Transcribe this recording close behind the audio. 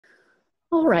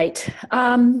All right.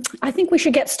 I think we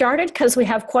should get started because we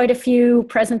have quite a few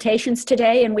presentations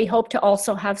today, and we hope to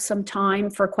also have some time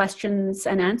for questions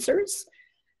and answers.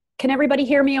 Can everybody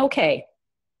hear me okay?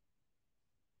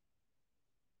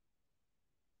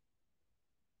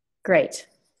 Great,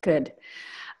 good.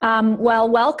 Well,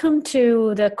 welcome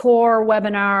to the COAR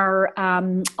webinar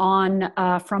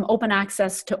from open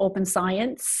access to open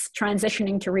science,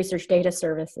 transitioning to research data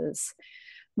services.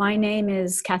 My name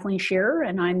is Kathleen Shearer,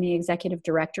 and I'm the Executive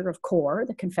Director of COAR,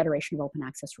 the Confederation of Open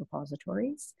Access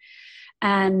Repositories.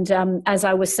 And as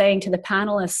I was saying to the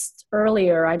panelists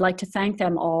earlier, I'd like to thank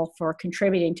them all for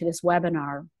contributing to this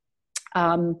webinar.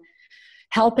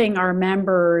 Helping our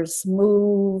members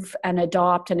move and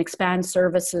adopt and expand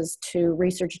services to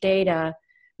research data,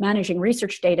 managing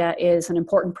research data is an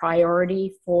important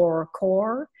priority for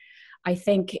COAR. I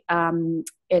think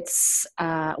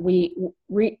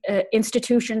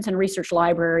institutions and research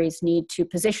libraries need to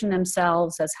position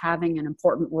themselves as having an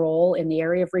important role in the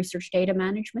area of research data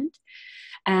management.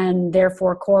 And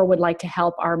therefore, COAR would like to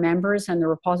help our members and the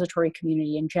repository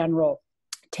community in general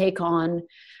take on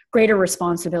greater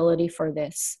responsibility for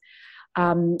this.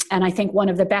 And I think one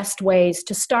of the best ways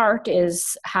to start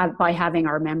is by having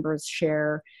our members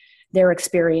share their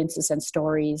experiences and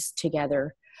stories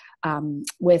together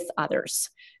with others.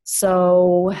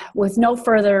 So with no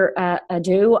further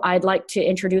ado, I'd like to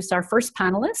introduce our first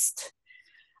panelist,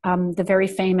 the very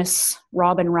famous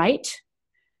Robin Wright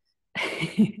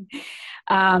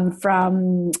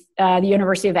from the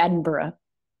University of Edinburgh.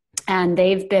 And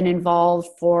they've been involved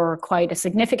for quite a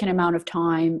significant amount of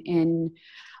time in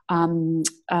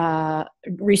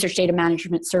research data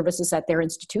management services at their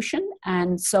institution.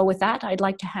 And so with that, I'd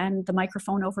like to hand the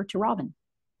microphone over to Robin.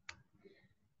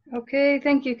 Okay,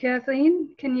 thank you, Kathleen.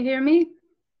 Can you hear me?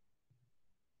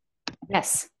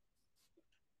 Yes.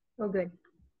 Oh, good.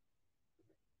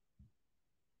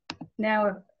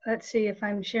 Now, let's see if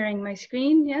I'm sharing my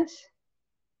screen. Yes?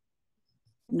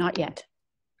 Not yet.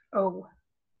 Oh.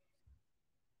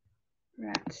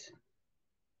 Rats.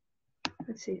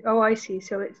 Let's see. Oh, I see.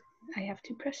 So I have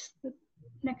to press the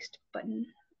next button.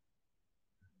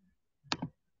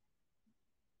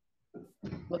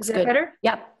 Looks Is that good. Better?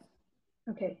 Yep.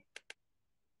 Okay.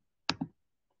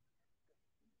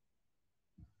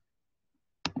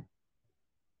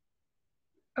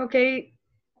 Okay.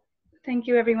 Thank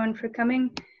you, everyone, for coming.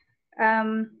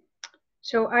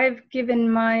 So I've given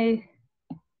my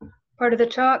part of the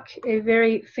talk a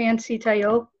very fancy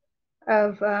title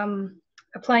of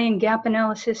applying gap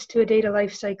analysis to a data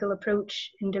lifecycle approach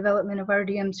in development of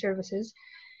RDM services.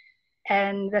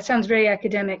 And that sounds very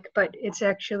academic, but it's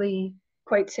actually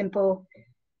quite simple,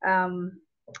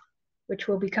 which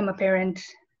will become apparent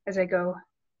as I go.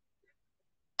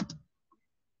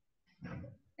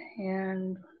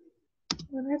 And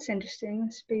well, that's interesting.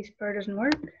 The space bar doesn't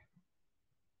work.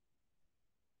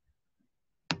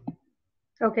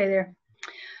 Okay, there.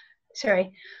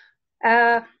 Sorry.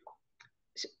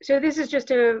 So this is just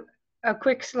a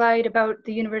quick slide about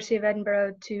the University of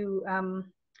Edinburgh to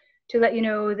let you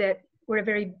know that we're a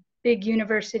very big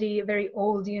university, a very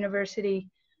old university,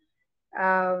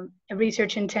 a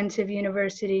research-intensive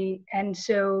university. And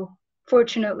so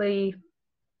fortunately,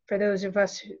 for those of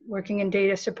us working in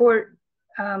data support,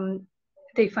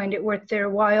 they find it worth their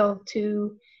while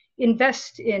to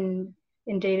invest in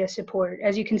data support.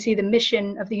 As you can see, the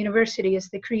mission of the university is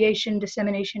the creation,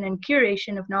 dissemination, and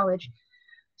curation of knowledge.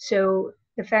 So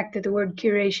the fact that the word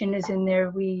curation is in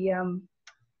there,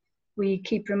 we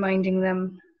keep reminding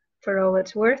them for all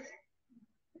it's worth,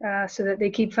 so that they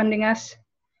keep funding us.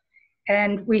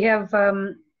 And we have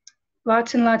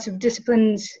lots and lots of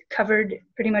disciplines covered,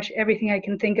 pretty much everything I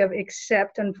can think of,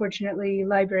 except, unfortunately,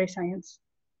 library science.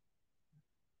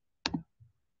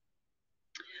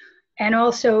 And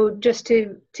also, just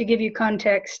to give you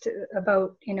context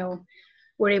about,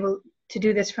 we're able to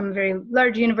do this from a very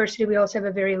large university. We also have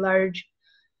a very large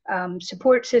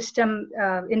support system.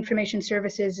 Information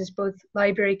services is both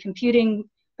library computing,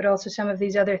 but also some of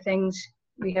these other things.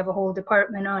 We have a whole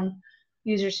department on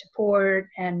user support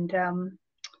and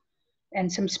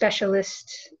some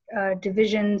specialist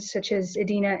divisions such as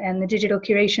EDINA and the Digital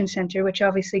Curation Center, which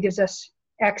obviously gives us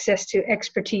access to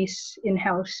expertise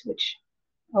in-house, which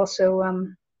also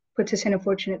puts us in a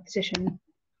fortunate position.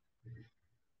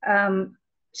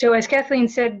 So as Kathleen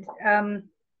said,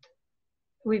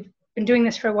 we've been doing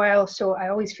this for a while, so I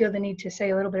always feel the need to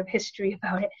say a little bit of history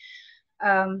about it.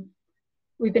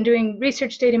 We've been doing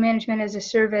research data management as a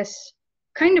service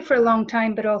kind of for a long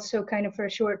time, but also kind of for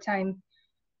a short time.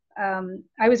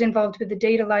 I was involved with the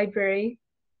data library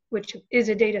which is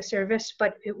a data service,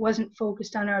 but it wasn't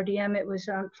focused on RDM. It was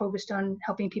focused on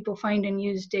helping people find and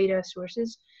use data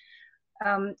sources.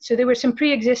 So there were some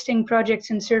pre-existing projects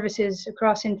and services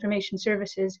across information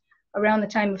services around the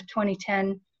time of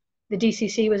 2010. The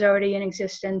DCC was already in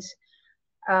existence.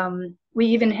 We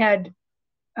even had,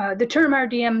 the term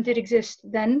RDM did exist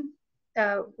then,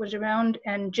 was around,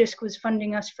 and JISC was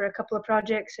funding us for a couple of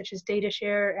projects such as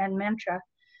DataShare and Mantra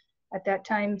at that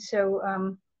time. So,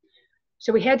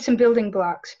 so we had some building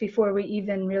blocks before we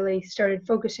even really started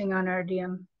focusing on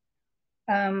RDM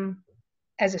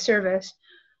as a service.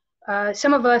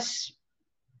 Some of us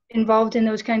involved in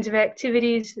those kinds of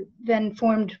activities then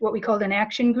formed what we called an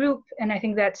action group, and I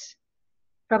think that's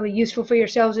probably useful for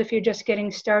yourselves if you're just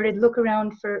getting started. Look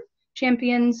around for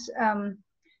champions,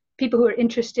 people who are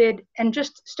interested, and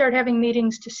just start having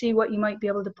meetings to see what you might be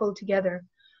able to pull together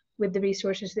with the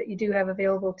resources that you do have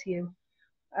available to you.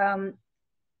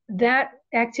 That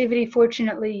activity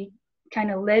fortunately kind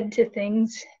of led to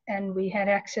things, and we had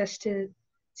access to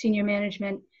senior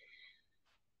management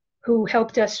who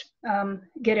helped us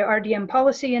get an RDM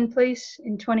policy in place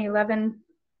in 2011.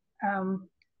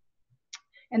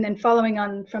 And then following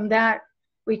on from that,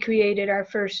 we created our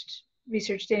first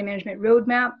research data management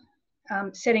roadmap,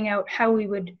 setting out how we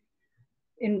would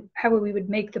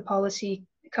make the policy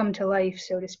come to life,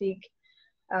 so to speak.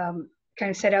 Kind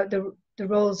of set out the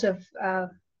roles of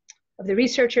the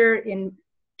researcher in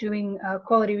doing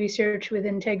quality research with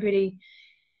integrity,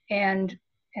 and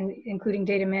including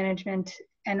data management,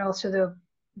 and also the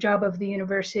job of the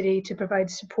university to provide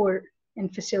support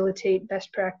and facilitate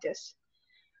best practice.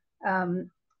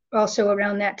 Also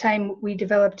around that time, we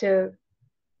developed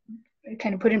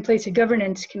kind of put in place a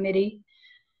governance committee,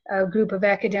 a group of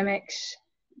academics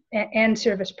and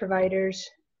service providers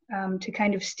to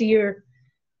kind of steer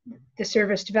the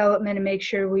service development and make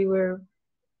sure we were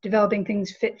developing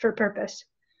things fit for purpose.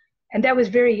 And that was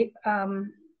very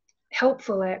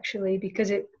helpful, actually,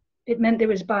 because it meant there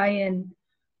was buy-in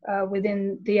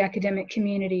within the academic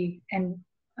community, and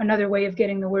another way of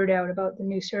getting the word out about the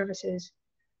new services.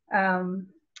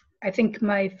 I think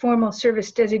my formal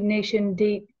service designation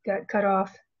date got cut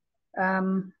off.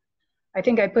 I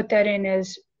think I put that in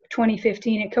as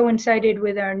 2015. It coincided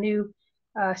with our new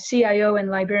CIO and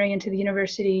librarian to the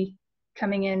university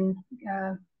coming in,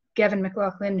 Gavin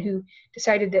McLaughlin, who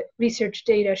decided that research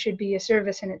data should be a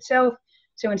service in itself.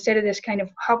 So instead of this kind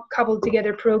of cobbled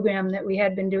together program that we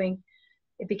had been doing,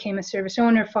 it became a service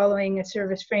owner following a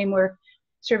service framework,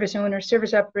 service owner,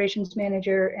 service operations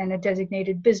manager, and a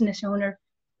designated business owner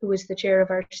who was the chair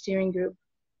of our steering group.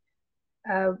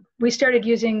 We started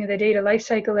using the data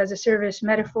lifecycle as a service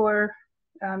metaphor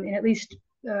in at least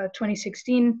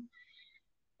 2016,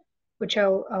 which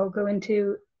I'll go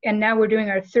into. And now we're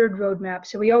doing our third roadmap.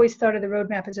 So we always thought of the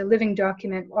roadmap as a living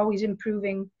document, always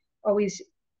improving, always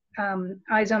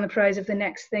eyes on the prize of the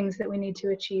next things that we need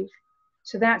to achieve.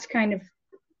 So that's kind of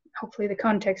hopefully the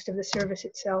context of the service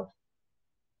itself.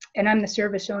 And I'm the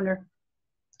service owner,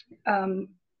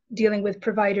 dealing with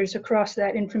providers across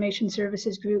that information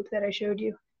services group that I showed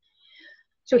you.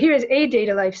 So here is a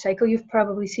data life cycle. You've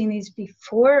probably seen these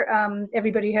before.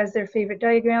 Everybody has their favorite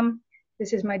diagram.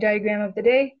 This is my diagram of the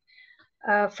day.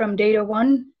 From Data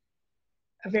One,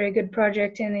 a very good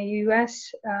project in the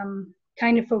US,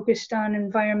 kind of focused on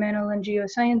environmental and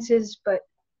geosciences, but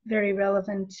very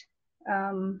relevant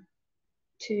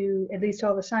to at least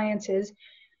all the sciences.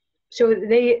 So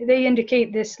they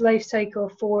indicate this life cycle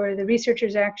for the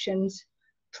researcher's actions: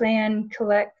 plan,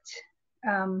 collect.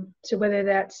 So whether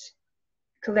that's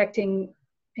collecting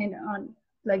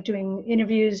like doing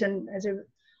interviews and as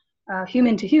a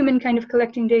human to human kind of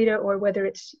collecting data, or whether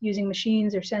it's using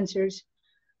machines or sensors.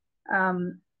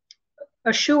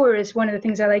 Assure is one of the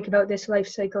things I like about this life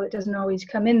cycle. It doesn't always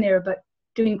come in there, but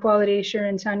doing quality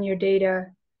assurance on your data,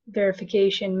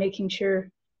 verification, making sure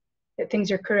that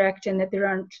things are correct and that there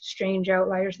aren't strange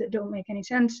outliers that don't make any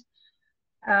sense.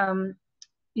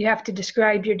 You have to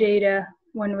describe your data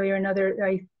one way or another.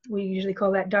 We usually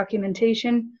call that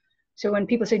documentation. So when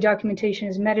people say documentation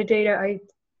is metadata, I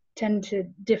tend to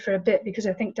differ a bit, because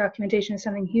I think documentation is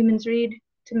something humans read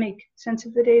to make sense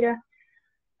of the data.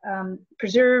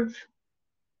 Preserve,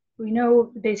 we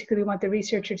know basically we want the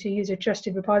researcher to use a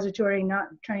trusted repository, not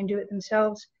try and do it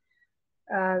themselves.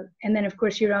 And then of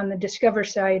course you're on the discover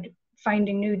side,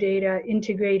 finding new data,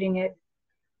 integrating it,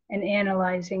 and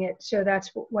analyzing it. So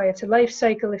that's why it's a life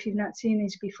cycle. If you've not seen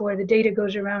these before, the data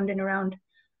goes around and around,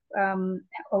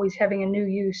 always having a new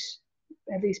use,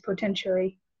 at least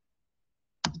potentially.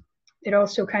 It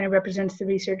also kind of represents the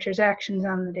researcher's actions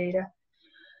on the data.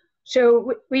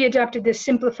 So we adopted this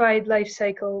simplified life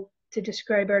cycle to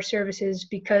describe our services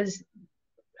because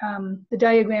the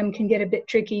diagram can get a bit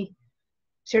tricky,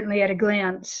 certainly at a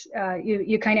glance.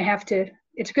 You kind of have to,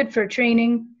 it's good for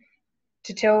training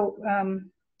to tell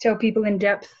people in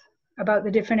depth about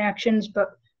the different actions,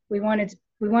 but we wanted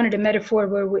a metaphor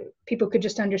where people could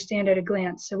just understand at a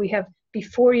glance. So we have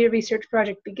before your research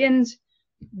project begins,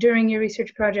 during your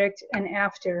research project, and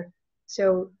after.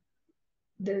 So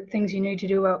the things you need to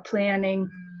do about planning,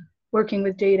 working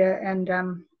with data, and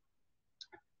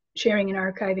sharing and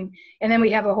archiving. And then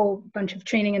we have a whole bunch of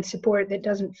training and support that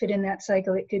doesn't fit in that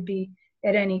cycle. It could be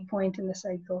at any point in the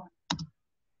cycle.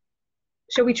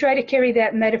 So we try to carry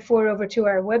that metaphor over to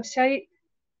our website,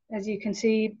 as you can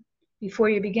see, before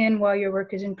you begin, while your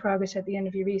work is in progress, at the end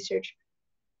of your research.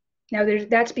 Now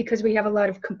that's because we have a lot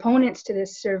of components to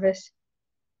this service,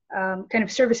 kind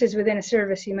of services within a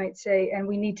service, you might say, and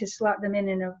we need to slot them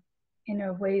in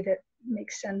a way that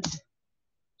makes sense.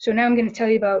 So now I'm going to tell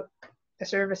you about the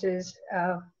services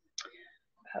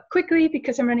quickly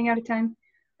because I'm running out of time.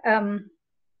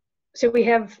 So we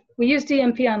use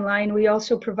DMP Online. We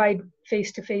also provide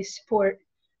face-to-face support,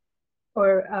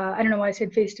 or I don't know why I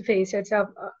said face-to-face. It's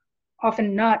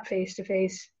often not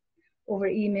face-to-face, over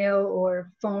email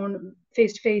or phone,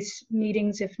 face-to-face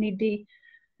meetings if need be.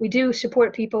 We do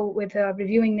support people with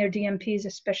reviewing their DMPs,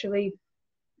 especially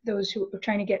those who are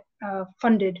trying to get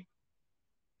funded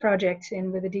projects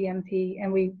in with a DMP,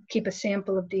 and we keep a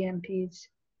sample of DMPs.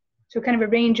 So kind of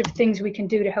a range of things we can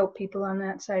do to help people on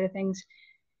that side of things.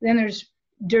 Then there's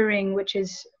during, which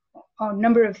is a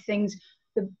number of things,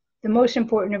 the most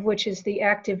important of which is the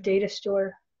active data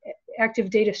storage.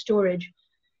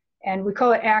 And we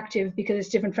call it active because it's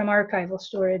different from archival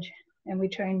storage. And we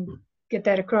try and get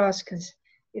that across because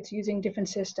it's using different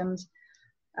systems.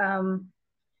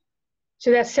 So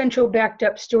that's central backed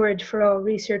up storage for all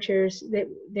researchers.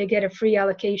 They get a free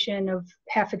allocation of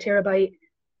 0.5 terabyte.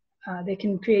 They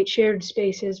can create shared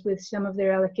spaces with some of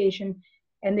their allocation,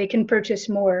 and they can purchase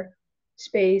more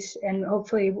space, and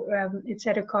hopefully it's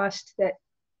at a cost that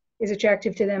is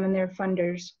attractive to them and their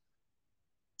funders.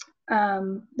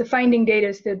 The finding data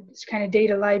is the kind of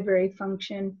data library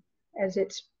function as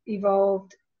it's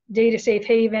evolved. Data safe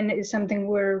haven is something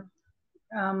we're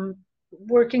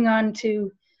working on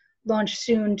to launch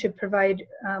soon to provide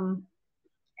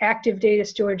active data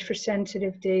storage for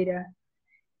sensitive data,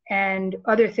 and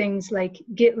other things like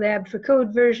GitLab for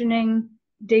code versioning,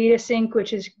 data sync,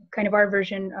 which is kind of our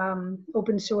version,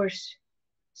 open source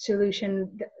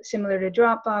solution similar to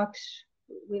Dropbox,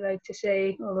 we like to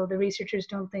say, although the researchers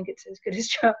don't think it's as good as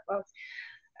Dropbox.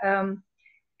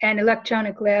 And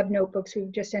electronic lab notebooks. We're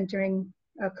just entering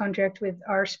a contract with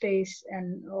RSpace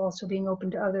and also being open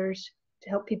to others to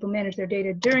help people manage their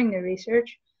data during their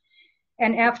research.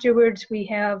 And afterwards, we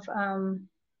have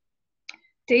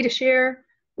data share,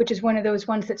 which is one of those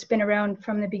ones that's been around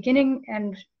from the beginning,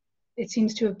 and it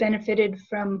seems to have benefited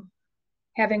from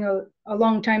having a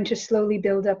long time to slowly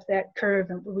build up that curve.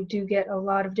 And we do get a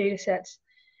lot of data sets,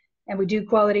 and we do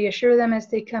quality assure them as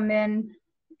they come in,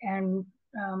 and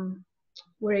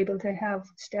we're able to have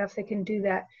staff that can do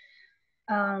that.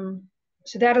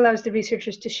 So that allows the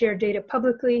researchers to share data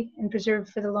publicly and preserve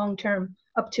for the long term.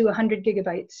 Up to 100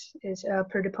 gigabytes is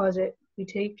per deposit we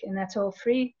take, and that's all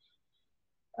free.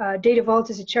 Data Vault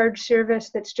is a charge service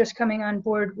that's just coming on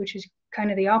board, which is kind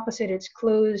of the opposite. It's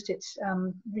closed. It's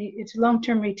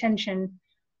long-term retention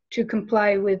to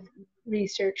comply with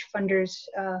research funders'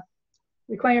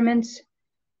 requirements.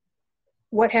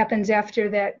 What happens after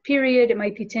that period? It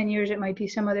might be 10 years. It might be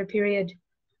some other period.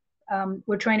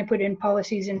 We're trying to put in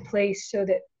policies in place so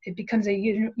that it becomes a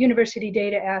university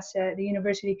data asset. The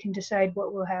university can decide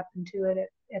what will happen to it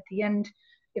at the end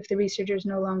if the researcher is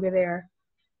no longer there.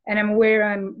 And I'm aware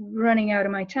I'm running out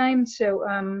of my time, so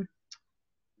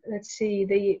let's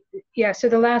see. So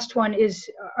the last one is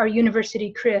our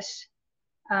university CRIS,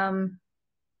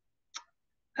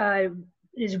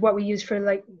 is what we use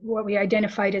for what we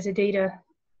identified as a data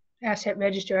asset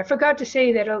register. I forgot to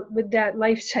say that with that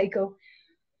life cycle,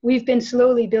 we've been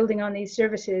slowly building on these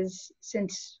services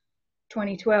since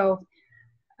 2012,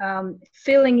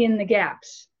 filling in the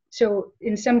gaps. So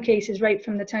in some cases, right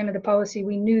from the time of the policy,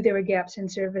 we knew there were gaps in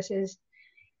services,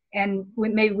 and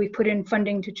maybe we put in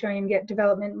funding to try and get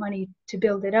development money to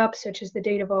build it up, such as the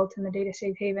Data Vault and the Data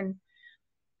Safe Haven.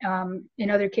 In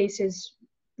other cases,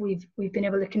 we've been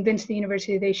able to convince the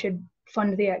university they should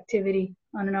fund the activity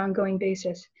on an ongoing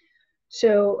basis.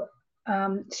 So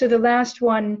the last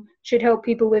one should help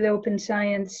people with open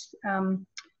science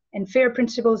and FAIR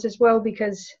principles as well,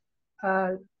 because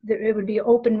it would be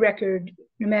open record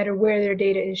no matter where their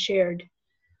data is shared.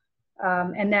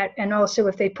 And also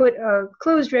if they put a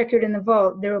closed record in the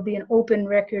vault, there will be an open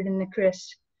record in the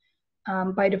CRIS.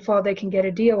 By default, they can get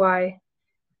a DOI,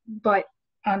 but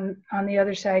on the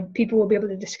other side, people will be able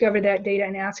to discover that data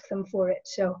and ask them for it.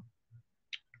 So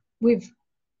we've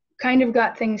kind of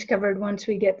got things covered once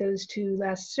we get those two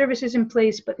last services in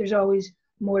place, but there's always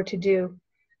more to do.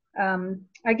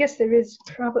 I guess there is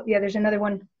probably, yeah, there's another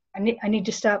one. I need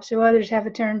to stop so others have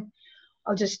a turn.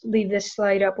 I'll just leave this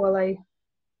slide up while I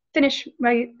finish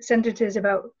my sentences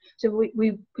about, so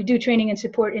we do training and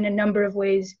support in a number of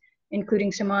ways,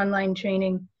 including some online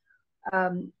training,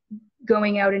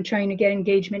 going out and trying to get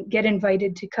engagement, get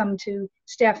invited to come to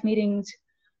staff meetings,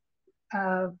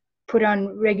 put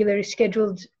on regularly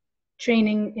scheduled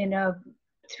training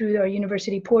through our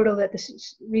university portal that the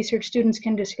research students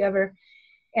can discover.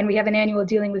 And we have an annual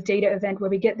Dealing with Data event where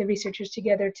we get the researchers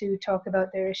together to talk about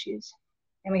their issues.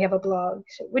 And we have a blog,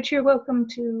 which you're welcome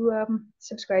to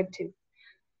subscribe to.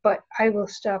 But I will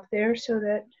stop there so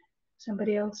that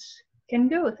somebody else can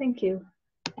go. Thank you.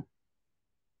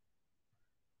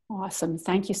 Awesome.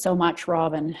 Thank you so much,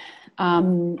 Robin.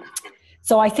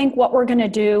 So I think what we're going to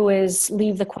do is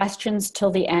leave the questions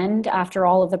till the end after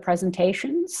all of the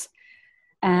presentations.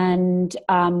 And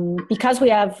because we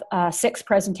have 6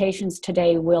 presentations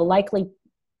today,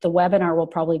 the webinar will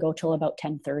probably go till about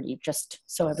 10:30, just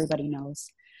so everybody knows.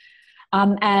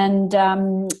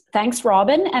 Thanks,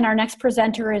 Robin. And our next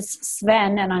presenter is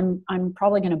Sven, and I'm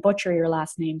probably going to butcher your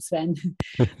last name, Sven.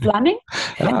 Fleming?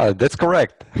 That's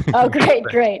correct. Oh,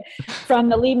 great. From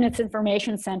the Leibniz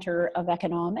Information Center of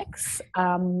Economics.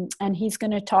 And he's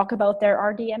going to talk about their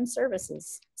RDM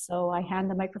services. So I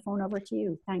hand the microphone over to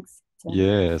you. Thanks. Sven.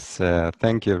 Yes,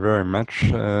 thank you very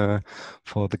much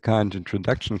for the kind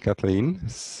introduction, Kathleen.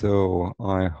 So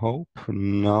I hope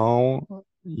now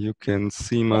you can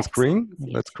see my screen.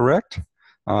 That's correct?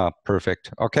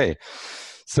 Perfect. Okay.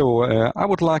 So I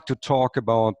would like to talk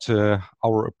about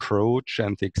our approach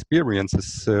and the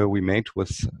experiences we made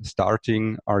with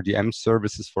starting RDM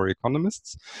services for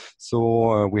economists.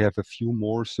 So we have a few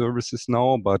more services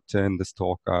now, but in this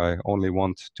talk I only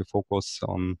want to focus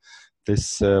on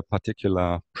this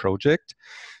particular project.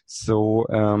 So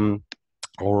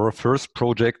our first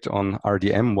project on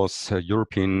RDM was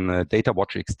European Data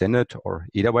Watch Extended, or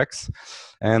EDAWEX.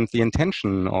 And the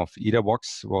intention of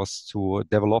EDAWEX was to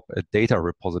develop a data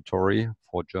repository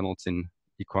for journals in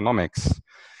economics.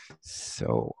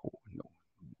 So,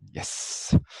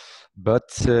 yes. But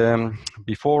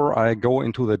before I go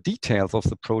into the details of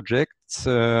the project,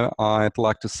 I'd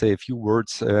like to say a few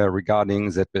words regarding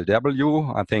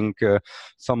ZBW. I think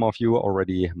some of you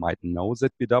already might know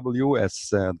ZBW, as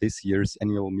this year's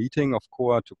annual meeting of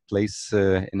COAR took place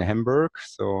in Hamburg,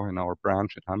 so in our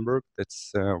branch at Hamburg.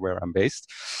 That's where I'm based.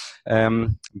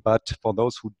 But for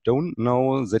those who don't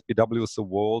know, ZBW is the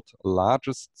world's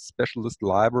largest specialist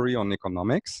library on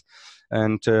economics.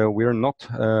 And we're not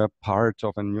part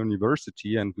of a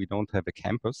university, and we don't have a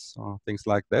campus or things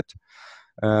like that.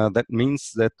 That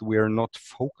means that we're not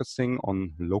focusing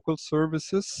on local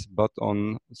services, but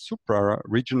on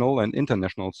supra-regional and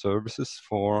international services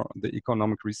for the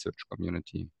economic research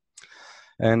community.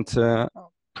 And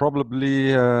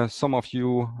probably some of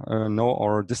you know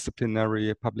our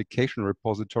disciplinary publication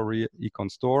repository,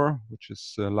 EconStore, which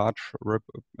is a large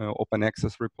open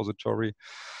access repository.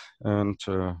 And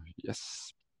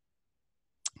yes,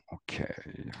 okay.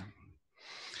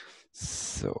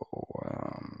 So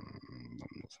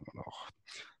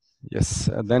yes,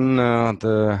 then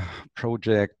the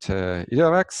project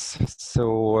EDAWEX.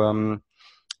 So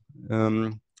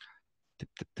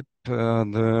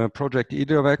the project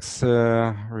EDAWEX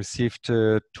received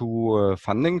 2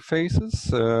 funding phases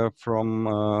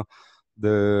from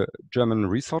the German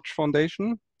Research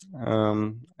Foundation.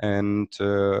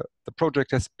 The project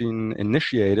has been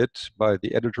initiated by 2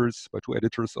 editors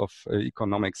of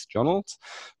economics journals,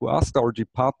 who asked our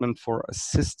department for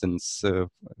assistance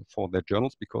for their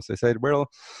journals, because they said, well,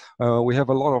 we have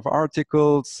a lot of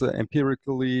articles,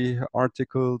 empirically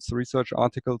articles, research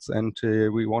articles, and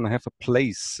we want to have a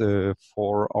place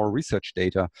for our research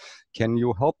data. Can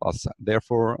you help us?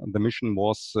 Therefore, the mission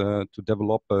was to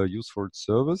develop a useful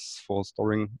service for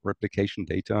storing replication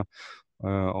data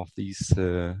of these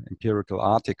empirical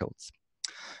articles.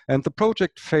 And the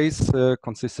project phase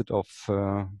consisted of,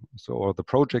 the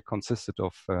project consisted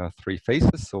of 3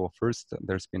 phases. So first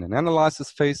there's been an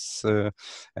analysis phase,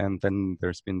 and then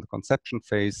there's been the conception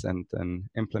phase, and then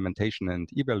implementation and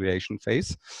evaluation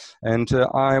phase. And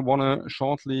I want to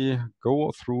shortly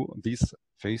go through these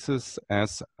phases,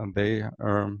 as they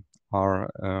are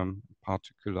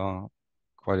particular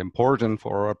quite important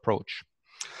for our approach.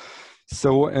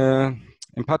 So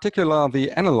In particular, the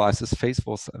analysis phase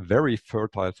was very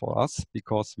fertile for us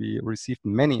because we received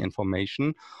many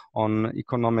information on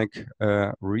economic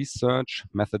research,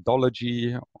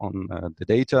 methodology, on the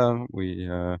data,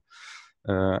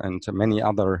 and many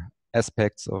other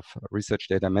aspects of research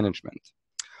data management.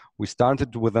 We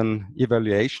started with an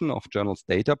evaluation of journals'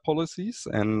 data policies,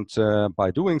 and by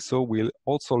doing so, we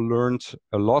also learned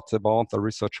a lot about the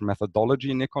research methodology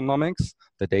in economics,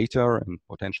 the data and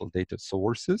potential data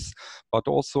sources, but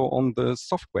also on the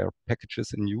software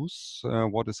packages in use,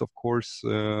 what is of course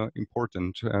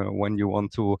important when you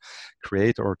want to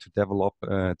create or to develop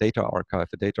a data archive,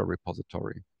 a data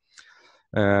repository.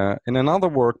 In another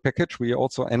work package, we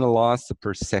also analyzed the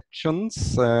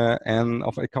perceptions and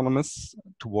of economists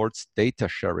towards data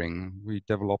sharing. We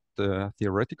developed a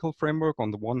theoretical framework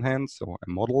on the one hand, so a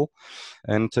model,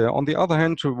 and on the other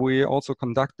hand, we also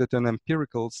conducted an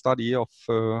empirical study of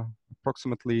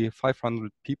approximately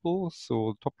 500 people,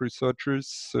 so top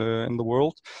researchers in the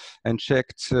world, and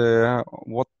checked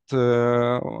what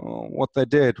they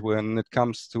did when it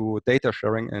comes to data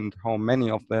sharing and how many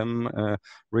of them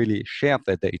really shared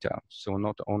their data. So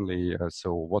not only,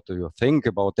 so what do you think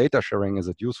about data sharing? Is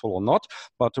it useful or not?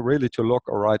 But really to look,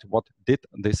 all right, what did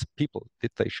these people,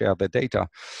 did they share their data?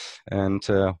 And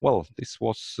well, this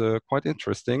was quite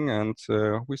interesting, and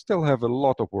we still have a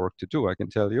lot of work to do, I can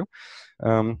tell you.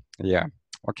 Yeah.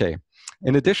 Okay.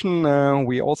 In addition,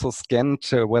 we also scanned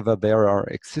whether there are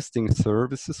existing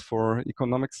services for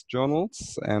economics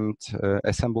journals and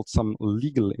assembled some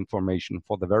legal information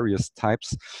for the various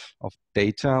types of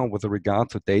data with regard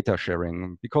to data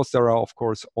sharing. Because there are, of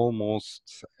course,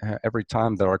 almost every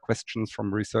time there are questions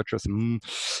from researchers,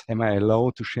 am I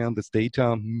allowed to share this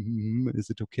data?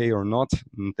 Is it okay or not?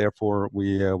 And therefore,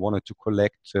 we wanted to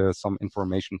collect some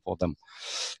information for them,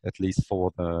 at least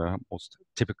for the most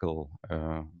typical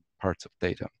parts of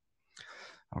data.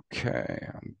 Okay,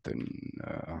 and then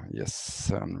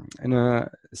yes, in a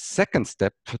second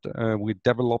step, we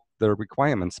developed the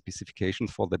requirement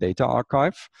specifications for the data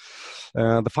archive.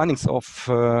 The findings of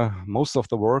most of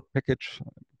the work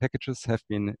packages have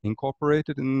been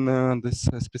incorporated in this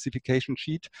specification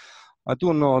sheet. I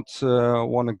do not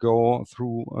want to go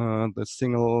through the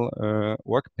single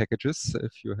work packages.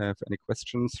 If you have any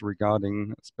questions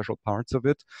regarding special parts of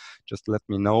it, just let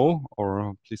me know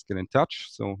or please get in touch.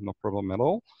 So no problem at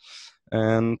all.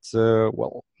 And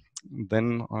well,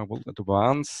 then I will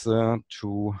advance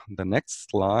to the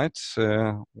next slide,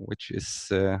 which is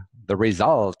the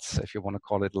results, if you want to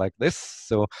call it like this.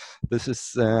 So this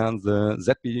is the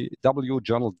ZBW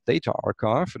Journal Data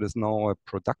Archive. It is now a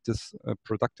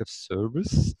productive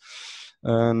service,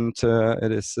 and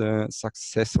it is a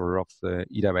successor of the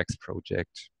EDAWEX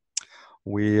project.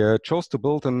 We chose to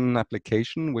build an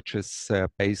application which is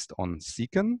based on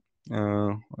Seekan.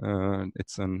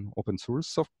 It's an open source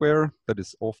software that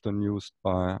is often used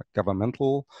by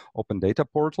governmental open data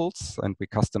portals, and we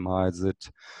customized it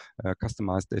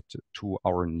to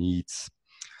our needs.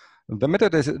 The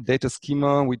metadata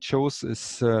schema we chose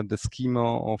is the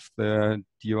schema of the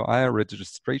DOI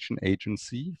registration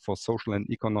agency for social and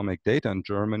economic data in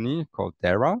Germany called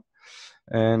DARA.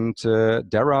 And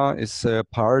DARA is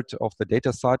part of the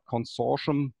DataCite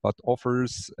consortium, but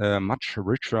offers a much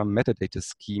richer metadata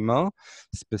schema,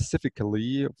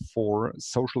 specifically for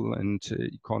social and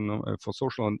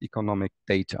economic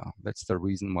data. That's the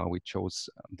reason why we chose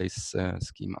this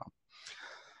schema.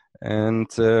 And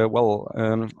well,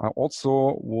 I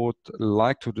also would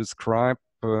like to describe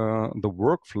the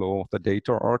workflow of the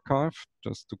data archive,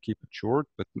 just to keep it short,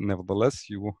 but nevertheless,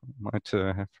 you might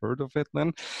have heard of it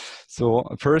then. So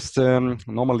first,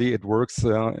 normally it works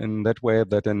in that way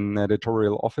that an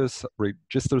editorial office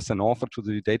registers an author to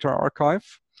the data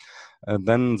archive.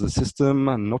 Then the system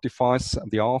notifies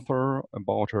the author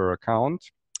about her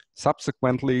account.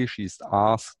 Subsequently, she's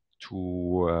asked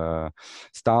to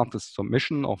start the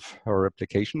submission of her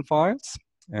application files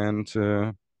and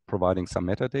providing some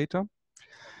metadata.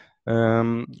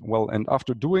 Well, and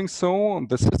after doing so,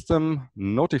 the system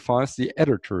notifies the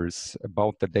editors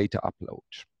about the data upload.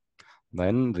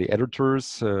 Then the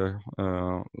editors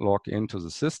log into the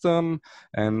system,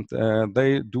 and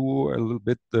they do a little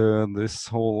bit this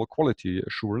whole quality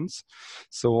assurance.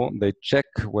 So they check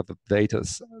whether the data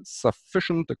is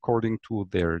sufficient according to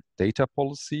their data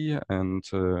policy, and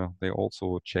they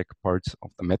also check parts of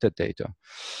the metadata.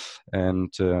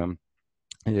 And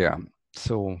yeah.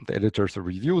 So the editors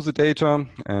review the data,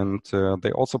 and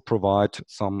they also provide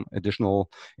some additional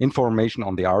information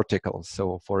on the article.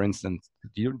 So for instance,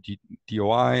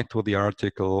 DOI to the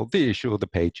article, the issue, the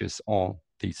pages, all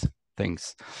these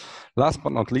things. Last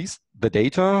but not least, the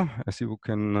data, as you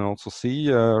can also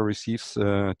see, receives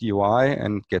DOI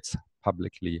and gets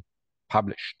publicly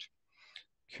published.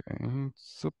 Okay,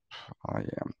 so I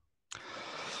am.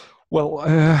 Well,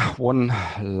 one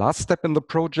last step in the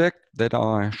project that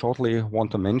I shortly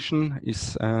want to mention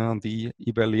is the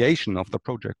evaluation of the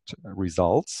project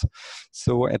results.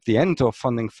 So at the end of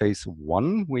funding phase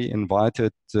 1, we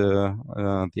invited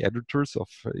the editors of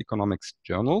economics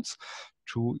journals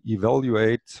to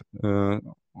evaluate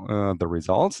the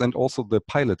results and also the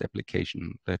pilot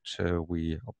application that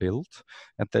we built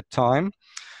at that time.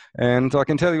 And I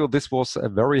can tell you this was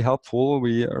very helpful.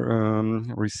 We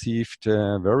received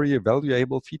very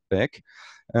valuable feedback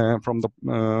from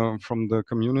the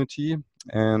community,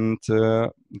 and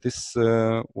this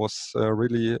was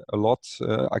really a lot.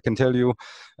 I can tell you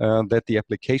that the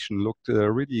application looked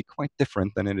really quite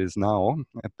different than it is now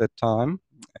at that time,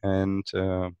 and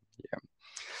yeah.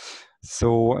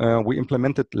 So we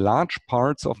implemented large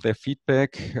parts of their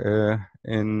feedback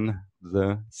in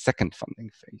the second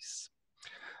funding phase.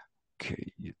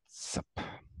 Okay, it's up.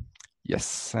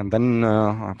 Yes, and then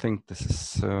I think this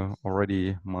is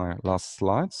already my last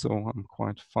slide, so I'm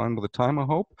quite fine with the time, I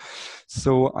hope.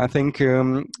 So I think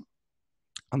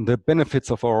the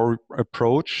benefits of our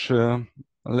approach,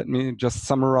 let me just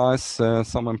summarize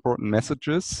some important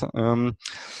messages.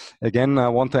 Again, I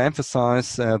want to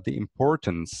emphasize the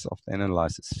importance of the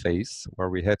analysis phase, where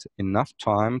we had enough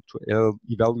time to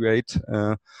evaluate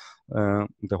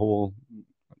the whole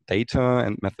data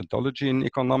and methodology in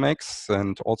economics,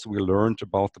 and also we learned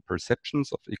about the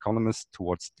perceptions of economists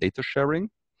towards data sharing.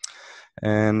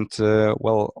 And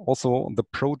well, also the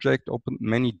project opened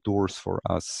many doors for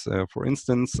us. For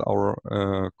instance,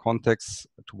 our contacts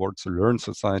towards learned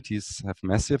societies have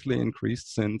massively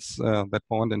increased since that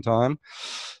point in time.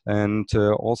 And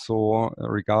also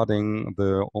regarding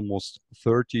the almost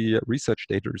 30 research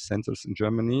data centers in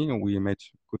Germany, we made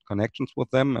good connections with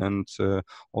them, and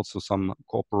also some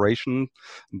cooperation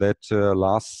that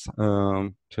lasts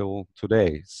till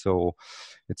today. So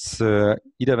it's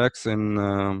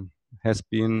IDAWEX has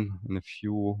been in a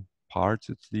few parts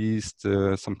at least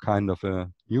some kind of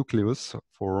a nucleus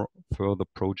for further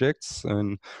projects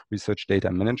in research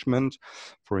data management.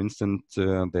 For instance,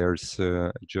 there's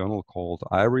a journal called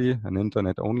IRI, an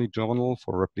internet-only journal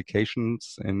for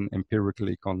replications in empirical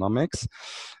economics.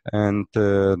 And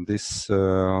this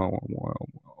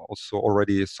also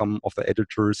already some of the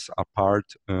editors are part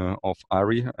of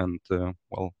IRI, and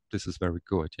well, this is very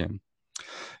good, yeah.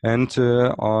 And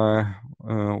I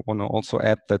want to also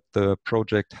add that the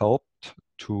project helped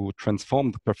to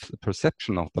transform the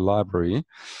perception of the library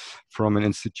from an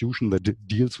institution that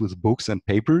deals with books and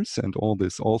papers and all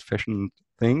these old-fashioned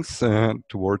things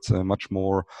towards a much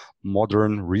more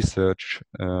modern research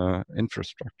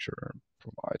infrastructure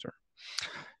provider.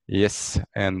 Yes,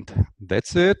 and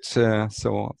that's it.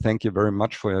 So thank you very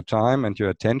much for your time and your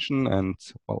attention, and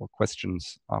well,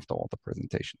 questions after all the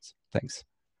presentations. Thanks.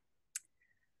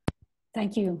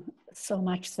 Thank you so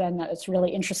much, Sven. That was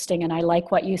really interesting. And I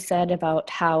like what you said about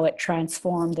how it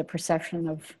transformed the perception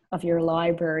of your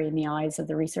library in the eyes of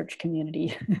the research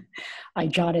community. I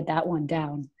jotted that one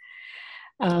down.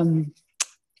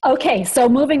 Okay, so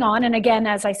moving on. And again,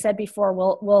 as I said before,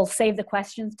 we'll save the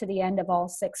questions to the end of all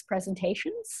 6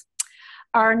 presentations.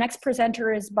 Our next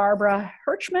presenter is Barbara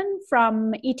Hirschman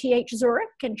from ETH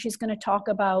Zurich, and she's going to talk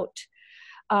about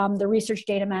the research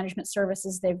data management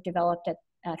services they've developed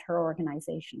at her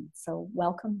organization. So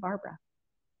welcome, Barbara.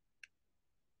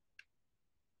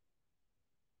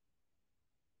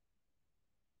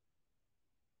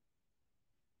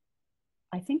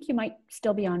 I think you might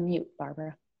still be on mute,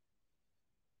 Barbara.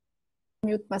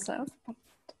 Mute myself.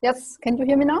 Yes, can you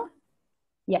hear me now?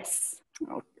 Yes.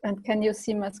 Oh, and can you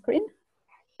see my screen?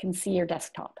 Can see your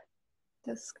desktop.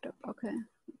 Desktop, okay.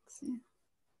 Let's see.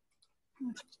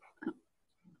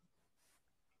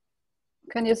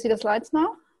 Can you see the slides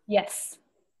now? Yes.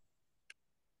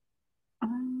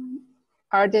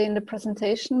 Are they in the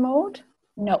presentation mode?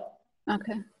 No.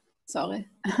 Okay, sorry.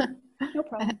 No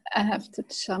problem. I have to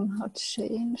somehow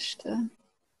change the...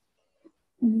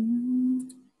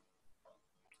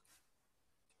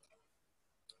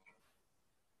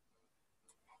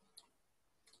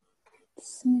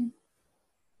 Let's see.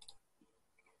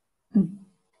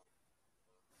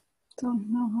 Don't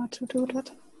know how to do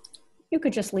that. You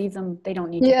could just leave them. They don't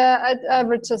need to. I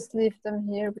would just leave them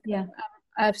here because yeah.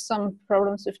 I have some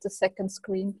problems with the second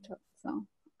screen, so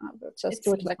I will just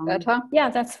do it like that, huh? Yeah,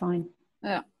 that's fine.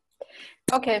 Yeah.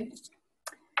 Okay.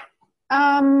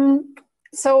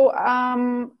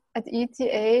 at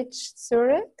ETH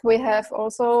Zurich, we have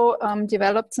also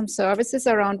developed some services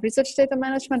around research data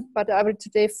management, but I will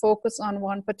today focus on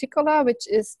one particular, which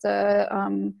is the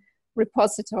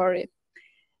repository.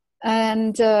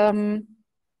 And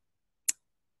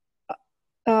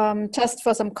just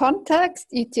for some context,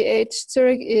 ETH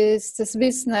Zurich is the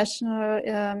Swiss National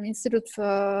Institute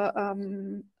for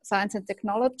Science and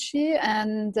Technology,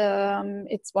 and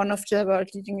it's one of the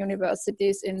world-leading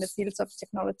universities in the fields of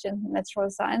technology and natural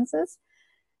sciences.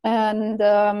 And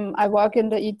I work in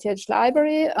the ETH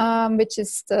library, which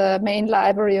is the main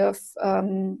library of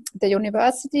the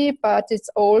university, but it's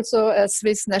also a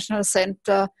Swiss National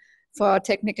Center for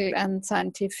Technical and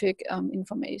Scientific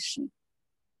Information.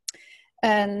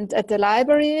 And at the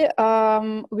library,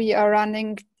 we are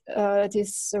running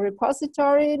this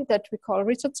repository that we call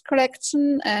Research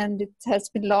Collection, and it has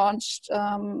been launched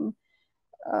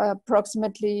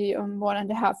approximately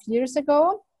 1.5 years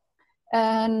ago.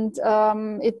 And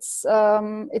it's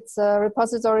a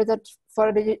repository that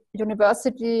for the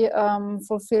university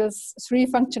fulfills 3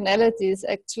 functionalities.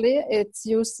 Actually, it's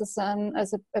used as an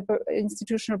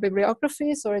institutional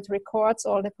bibliography, so it records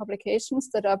all the publications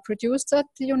that are produced at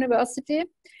the university.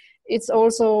 It's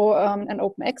also an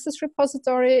open access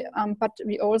repository, but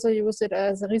we also use it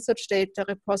as a research data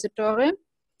repository.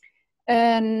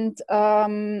 And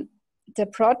the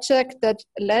project that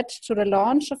led to the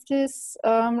launch of this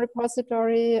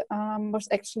repository was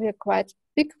actually a quite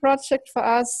big project for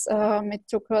us. It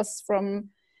took us from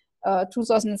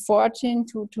 2014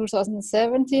 to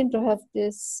 2017 to have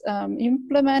this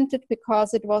implemented,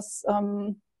 because it was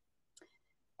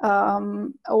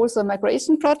also a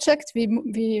migration project. We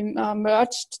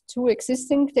merged 2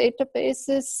 existing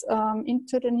databases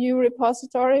into the new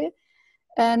repository.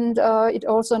 And it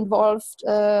also involved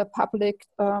a public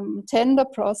tender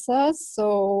process.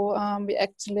 So we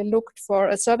actually looked for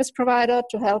a service provider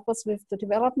to help us with the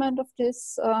development of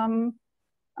this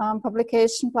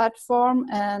publication platform.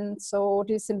 And so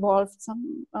this involved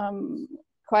some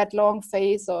quite long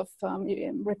phase of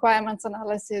requirements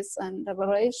analysis and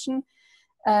evaluation.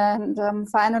 And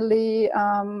finally,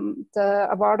 the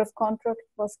award of contract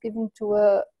was given to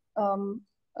a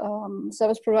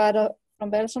service provider from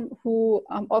Belgium, who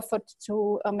offered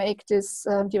to make these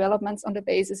developments on the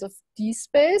basis of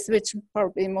DSpace, which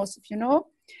probably most of you know,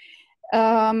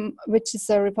 which is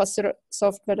a repository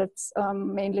software that's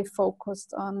mainly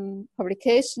focused on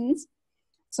publications.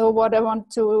 So what I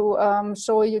want to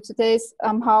show you today is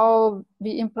how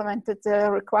we implemented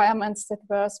the requirements that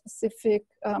were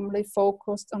specifically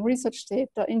focused on research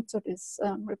data into this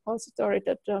repository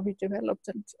that we developed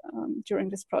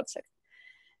during this project.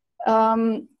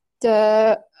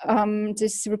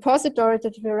 This repository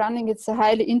that we're running, it's a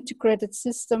highly integrated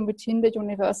system within the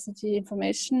university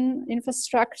information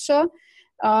infrastructure.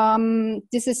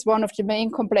 This is one of the main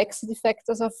complexity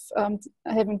factors of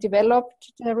having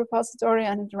developed the repository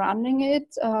and running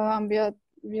it.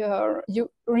 We are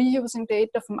reusing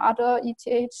data from other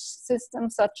ETH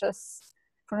systems, such as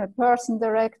from a person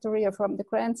directory or from the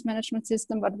grants management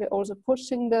system, but we're also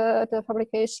pushing the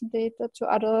publication data to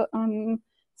other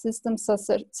systems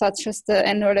such as the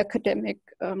annual academic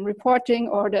reporting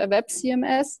or the web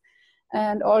CMS.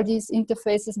 And all these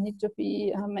interfaces need to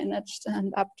be managed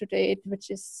and up to date, which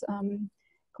is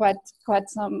quite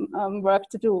some work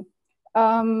to do.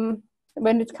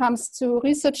 When it comes to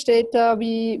research data,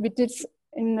 we did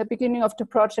in the beginning of the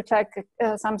project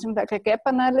something like a gap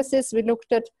analysis. We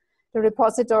looked at the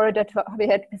repository that we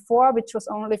had before, which was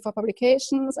only for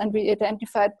publications, and we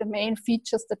identified the main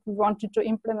features that we wanted to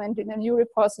implement in a new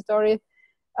repository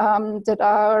that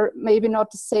are maybe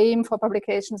not the same for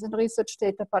publications and research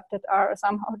data, but that are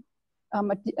somehow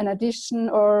an addition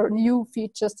or new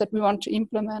features that we want to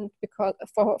implement because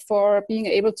for being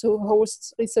able to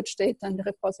host research data in the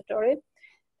repository.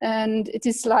 And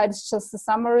this slide is just a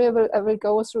summary. I will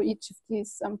go through each of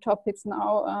these topics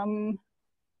now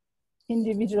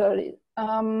individually.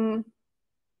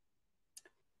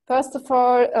 First of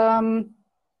all,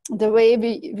 the way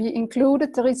we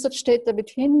included the research data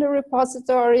within the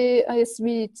repository is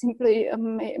we simply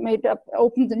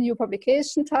opened a new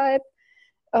publication type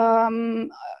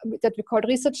that we called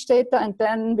research data, and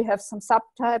then we have some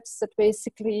subtypes that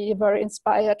basically were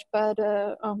inspired by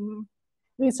the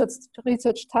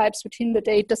research types within the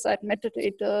DataCite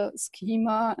metadata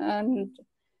schema, and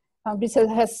this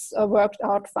has worked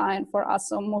out fine for us.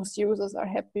 So most users are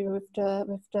happy with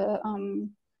the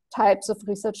types of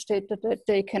research data that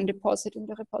they can deposit in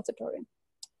the repository.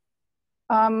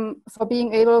 For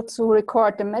being able to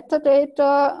record the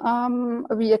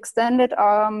metadata, we extended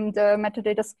the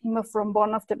metadata schema from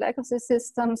one of the legacy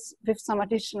systems with some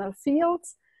additional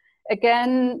fields.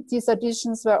 Again, these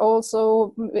additions were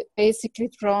also basically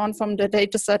drawn from the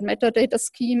dataset metadata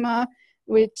schema,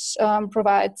 which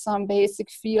provides some basic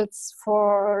fields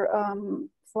for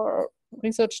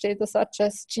research data such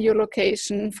as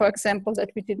geolocation, for example,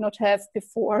 that we did not have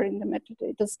before in the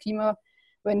metadata schema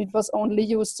when it was only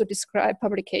used to describe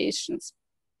publications.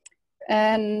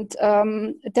 And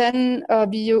then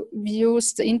we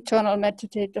used the internal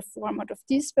metadata format of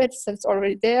DSpace that's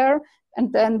already there.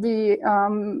 And then we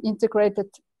integrated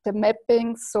the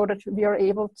mappings so that we are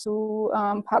able to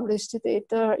publish the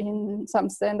data in some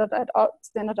standardized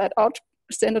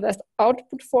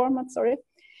output format,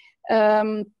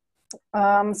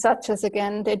 such as,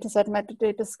 again, dataset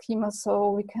metadata schema,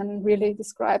 so we can really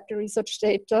describe the research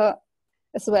data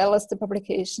as well as the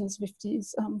publications with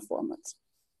these formats.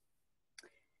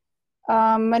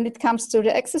 When it comes to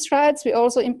the access rights, we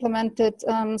also implemented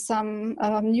some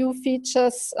new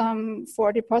features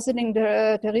for depositing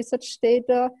the research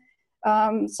data.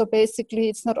 So basically,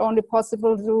 it's not only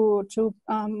possible to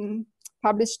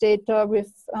publish data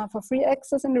with for free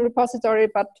access in the repository,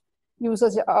 but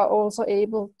users are also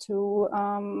able to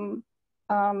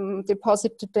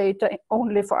deposit the data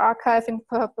only for archiving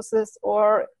purposes,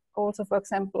 or also, for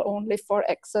example, only for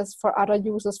access for other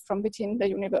users from within the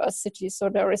university. So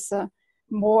there is a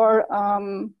more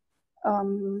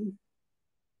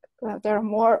there are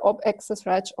more access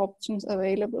rights options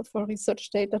available for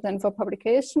research data than for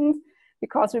publications,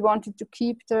 because we wanted to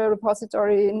keep the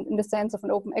repository in the sense of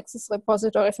an open access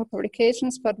repository for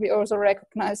publications, but we also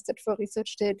recognize that for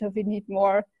research data we need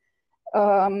more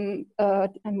a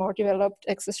more developed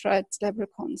access rights level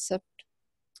concept.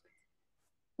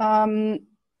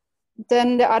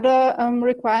 Then the other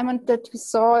requirement that we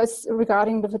saw is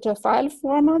regarding the file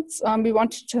formats. We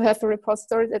wanted to have a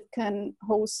repository that can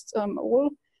host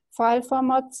all file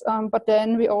formats, but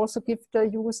then we also give the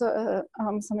user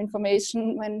some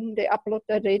information when they upload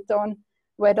their data on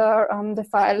whether the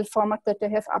file format that they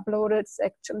have uploaded is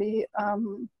actually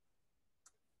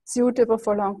suitable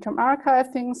for long-term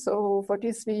archiving. So for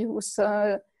this we use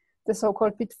the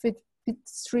so-called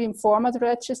bitstream format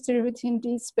registry within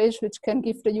DSpace, which can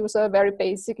give the user very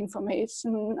basic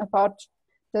information about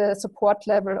the support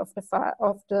level of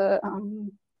the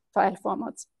file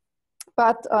formats.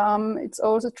 But it's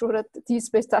also true that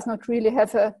DSpace does not really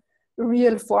have a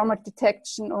real format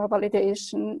detection or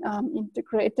validation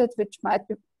integrated, which might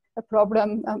be a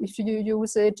problem if you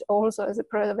use it also as a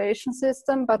preservation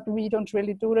system, but we don't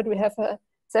really do that. We have a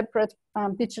separate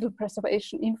digital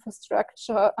preservation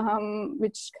infrastructure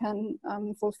which can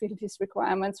fulfill these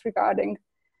requirements regarding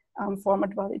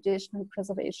format validation and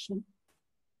preservation.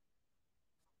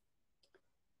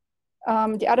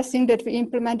 The other thing that we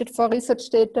implemented for research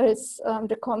data is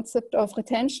the concept of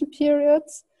retention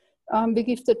periods. We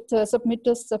give the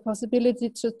submitters the possibility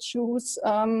to choose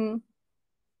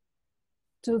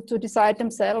to decide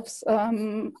themselves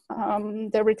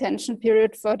the retention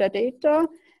period for their data.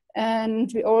 And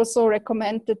we also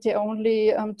recommend that they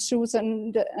only choose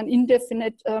an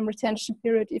indefinite retention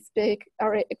period if they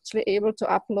are actually able to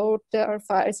upload their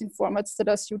files in formats that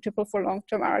are suitable for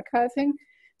long-term archiving.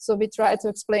 So we try to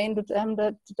explain to them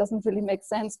that it doesn't really make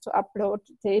sense to upload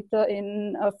data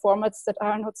in formats that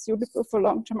are not suitable for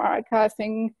long-term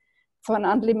archiving for an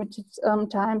unlimited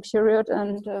time period.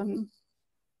 And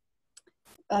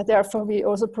therefore, we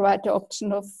also provide the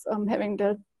option of having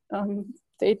the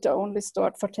data only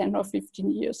stored for 10 or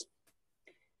 15 years.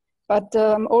 But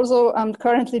also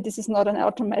currently this is not an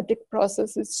automatic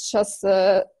process. It's just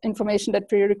information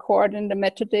that we record in the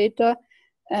metadata,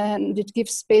 and it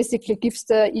basically gives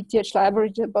the ETH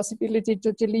library the possibility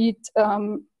to delete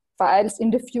files in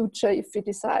the future if we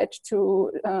decide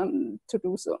to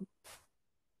do so.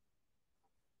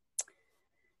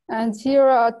 And here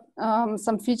are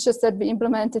some features that we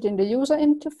implemented in the user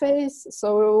interface.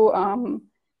 So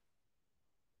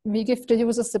we give the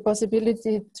users the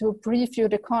possibility to preview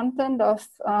the content of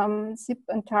zip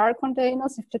and tar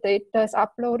containers if the data is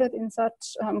uploaded in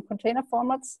such container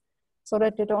formats, so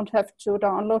that they don't have to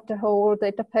download the whole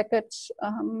data package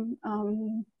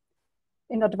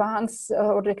in advance,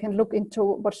 or they can look into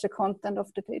what's the content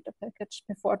of the data package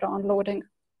before downloading.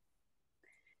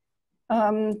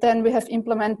 Then we have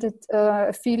implemented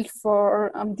a field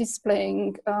for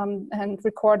displaying and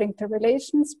recording the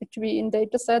relations between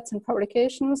data sets and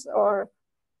publications, or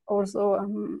also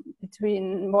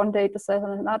between one data set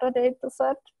and another data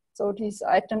set. So these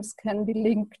items can be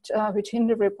linked within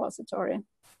the repository.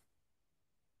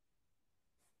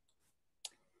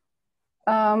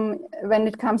 When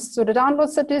it comes to the download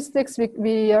statistics,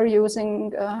 we are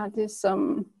using these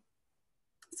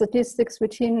statistics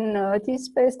within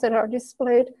DSpace that are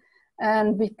displayed.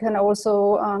 And we can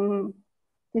also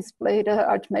display the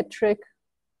altmetric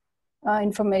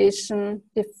information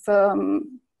if,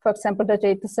 for example, the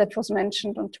data set was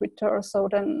mentioned on Twitter, so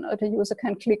then the user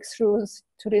can click through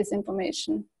to this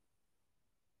information.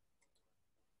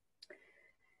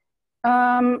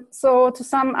 So to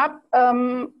sum up,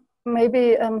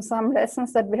 maybe some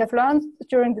lessons that we have learned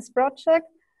during this project.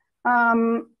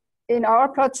 In our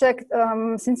project,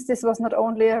 since this was not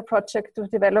only a project to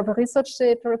develop a research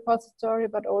data repository,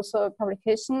 but also a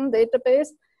publication database,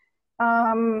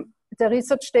 the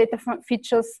research data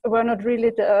features were not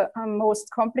really the most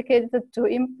complicated to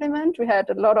implement. We had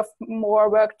a lot of more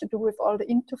work to do with all the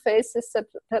interfaces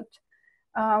that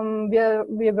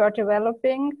we were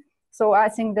developing. So I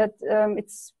think that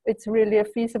it's really a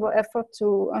feasible effort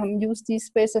to use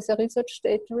DSpace as a research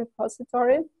data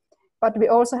repository. But we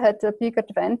also had a big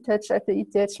advantage at the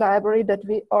ETH library that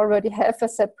we already have a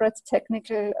separate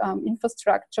technical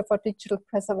infrastructure for digital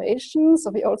preservation.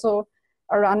 So we also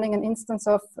are running an instance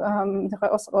of the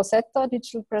Rosetta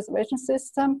digital preservation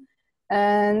system.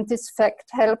 And this fact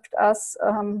helped us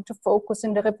to focus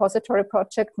in the repository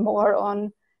project more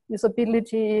on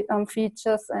usability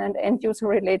features and end-user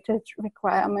related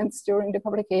requirements during the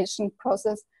publication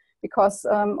process, because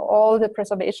all the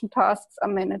preservation tasks are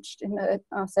managed in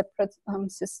a separate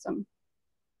system.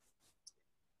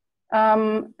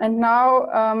 And now,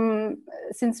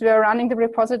 since we are running the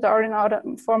repository now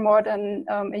for more than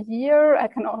a year, I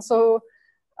can also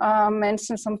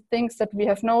mention some things that we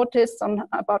have noticed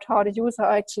about how the users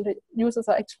are actually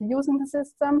using the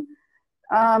system.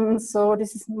 So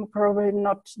this is probably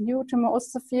not new to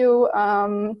most of you.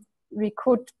 We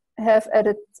could have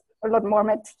added a lot more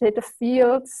metadata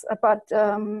fields, but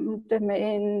the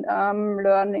main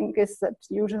learning is that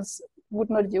users would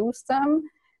not use them.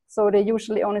 So they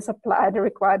usually only supply the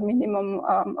required minimum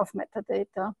of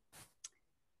metadata.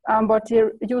 What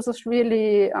the users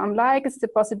really like is the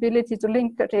possibility to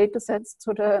link their data sets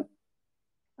to the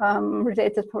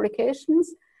related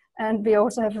publications. And we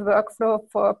also have a workflow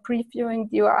for previewing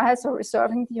DOIs or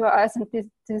reserving DOIs, and this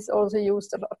is also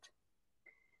used a lot.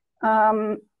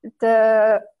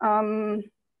 The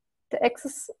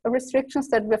access restrictions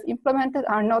that we have implemented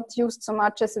are not used so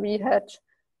much as we had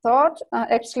thought.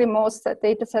 Actually, most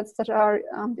data sets that are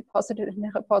deposited in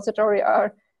the repository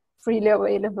are freely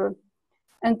available.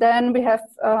 And then we have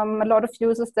a lot of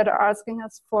users that are asking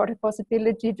us for the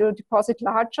possibility to deposit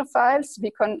larger files.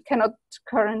 We cannot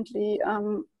currently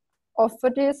offer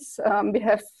this. We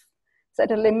have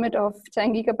set a limit of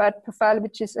 10 gigabyte per file,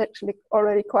 which is actually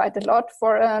already quite a lot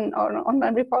for an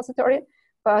online repository.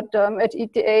 But at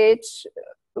ETH,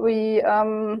 we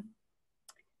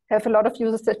have a lot of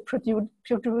users that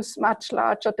produce much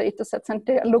larger data sets, and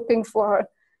they are looking for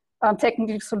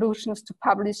technical solutions to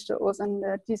publish those, and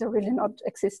these are really not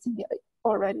existing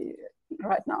already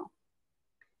right now.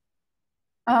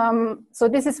 So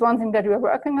this is one thing that we are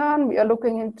working on. We are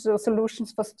looking into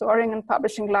solutions for storing and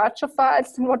publishing larger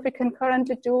files than what we can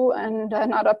currently do. And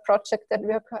another project that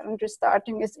we are currently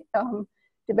starting is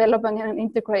developing an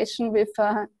integration with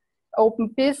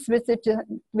OpenBIS,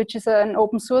 which is an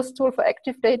open source tool for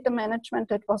active data management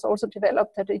that was also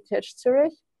developed at ETH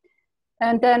Zurich.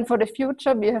 And then for the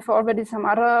future, we have already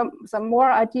some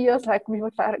more ideas, like we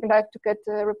would like to get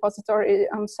the repository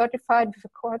certified with a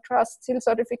COAR Trust Seal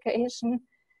certification.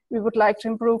 We would like to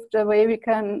improve the way we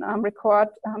can record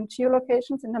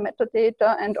geolocations in the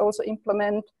metadata, and also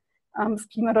implement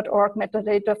schema.org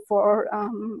metadata for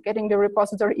getting the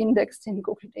repository indexed in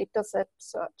Google Dataset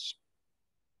search.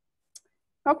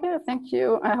 Okay, thank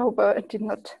you. I hope it did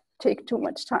not take too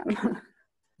much time.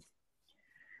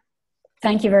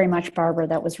 Thank you very much, Barbara.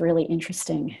 That was really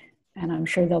interesting. And I'm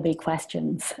sure there'll be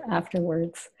questions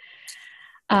afterwards.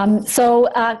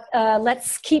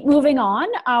 Let's keep moving on.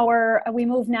 We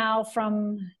move now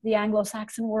from the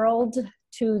Anglo-Saxon world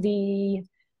to the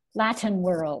Latin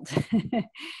world.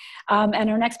 And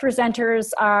our next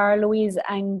presenters are Luis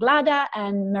Anglada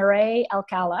and Mireia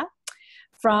Alcala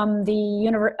from the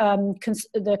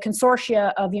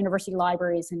Consortia of University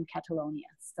Libraries in Catalonia.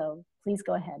 So please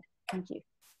go ahead. Thank you.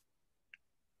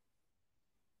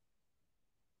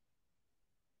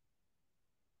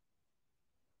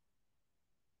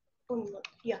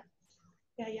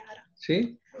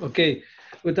 See? Okay.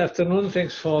 Good afternoon.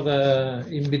 Thanks for the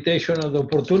invitation and the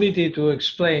opportunity to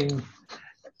explain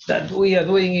that we are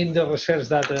doing in the research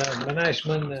data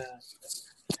management.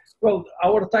 Well,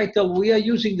 our title, we are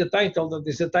using the title that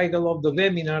is the title of the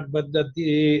webinar, but that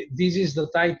this is the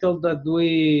title that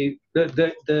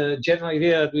the general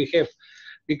idea that we have,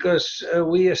 because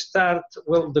we start,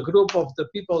 well, the group of the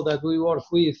people that we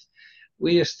work with,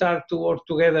 we start to work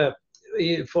together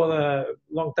for a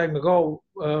long time ago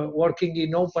working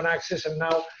in open access, and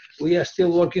now we are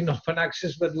still working on open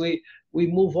access, but we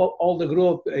move all the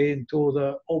group into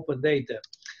the open data.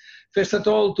 First of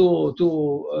all, to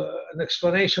an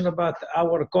explanation about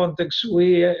our context,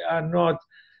 we are not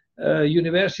a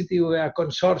university, we are a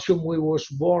consortium. We was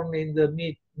born in the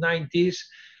mid-90s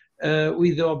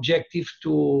with the objective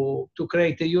to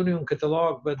create a union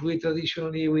catalog, but we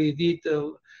traditionally did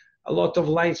a lot of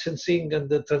licensing and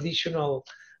the traditional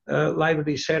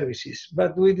library services.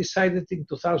 But we decided in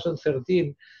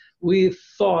 2013, we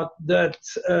thought that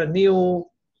new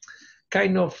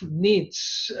kind of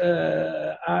needs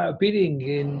are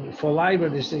appearing for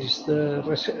libraries, is the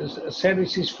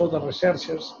services for the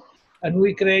researchers, and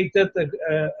we created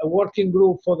a working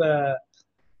group for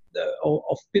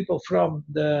of people from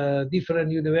the different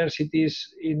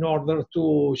universities in order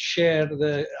to share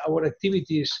our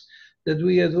activities that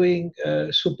we are doing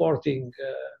supporting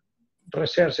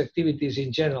research activities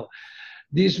in general.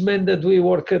 This meant that we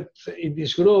worked in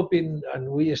this group, and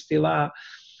we still are,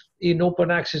 in open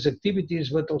access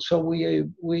activities, but also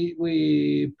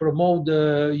we promote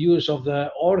the use of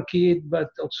the ORCID, but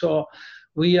also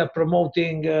we are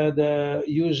promoting the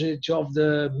usage of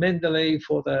the Mendeley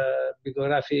for the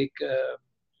bibliographic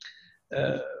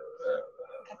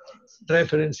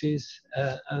references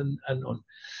and on.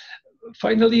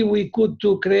 Finally, we could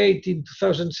create in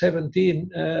 2017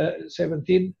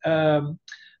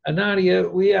 an area.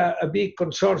 We are a big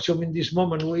consortium in this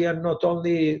moment. We are not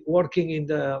only working in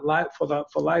for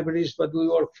libraries, but we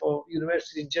work for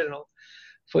universities in general.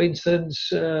 For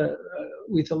instance,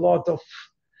 with a lot of,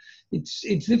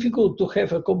 it's difficult to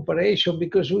have a comparison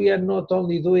because we are not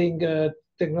only doing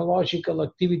technological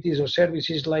activities or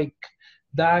services like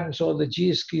DANS or the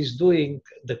GISC is doing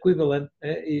the equivalent,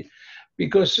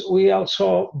 because we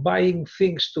also buying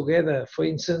things together. For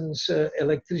instance,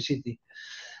 electricity.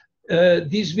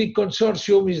 This big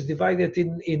consortium is divided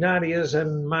in areas,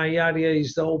 and my area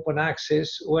is the open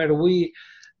access, where I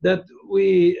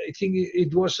think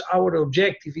it was our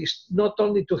objective is not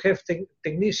only to have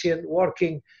technicians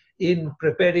working in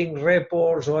preparing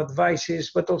reports or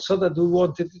advices, but also that we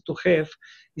wanted to have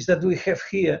is that we have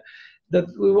here, that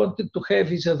we wanted to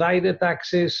have is a direct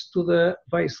access to the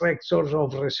vice rectors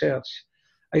of research.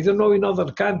 I don't know in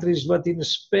other countries, but in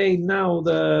Spain now,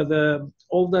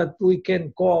 all that we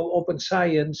can call open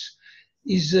science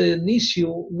is an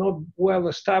issue not well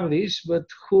established, but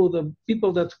the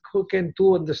people who can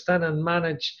understand and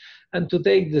manage and to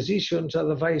take decisions are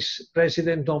the vice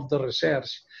president of the research.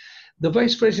 The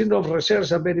vice president of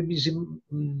research are very busy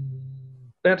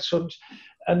persons,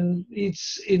 and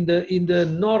it's in the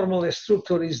normal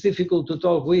structure is difficult to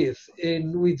talk with.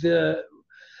 And with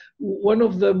one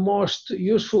of the most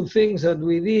useful things that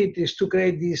we did is to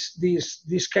create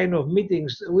these kind of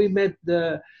meetings. We met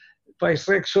the vice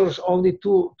rectors only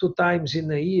two times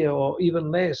in a year or even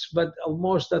less, but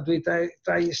almost that we try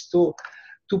is to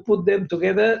put them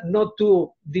together, not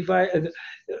to divide.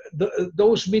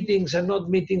 Those meetings are not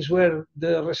meetings where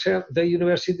the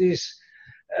universities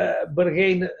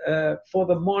bargain for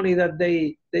the money that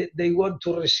they want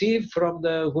to receive from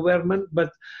the government,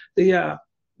 but they are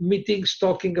meetings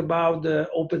talking about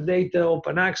open data,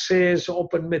 open access,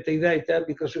 open metadata,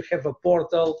 because we have a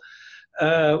portal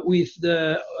with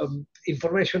the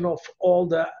information of all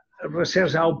the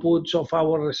research outputs of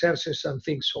our researchers and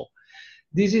things so.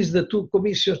 This is the two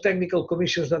commissions, technical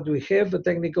commissions that we have, the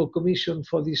technical commission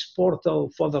for this portal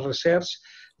for the research.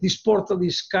 This portal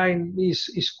is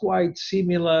quite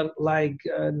similar like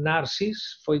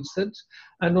NARCIS, for instance,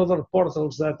 and other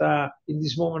portals that are in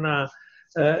this moment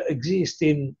exist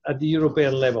at the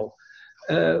European level.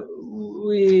 When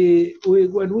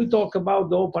we talk about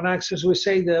the open access, we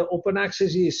say the open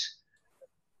access is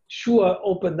sure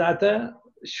open data,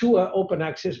 sure open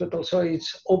access, but also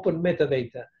it's open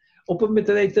metadata. Open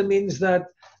metadata means that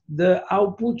the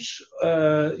outputs,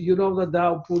 you know that the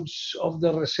outputs of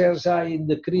the research are in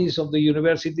the crease of the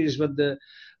universities, but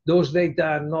those data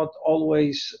are not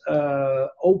always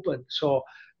open. So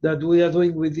that we are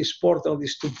doing with this portal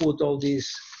is to put all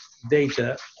this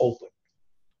data open.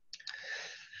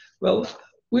 Well,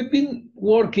 we've been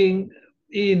working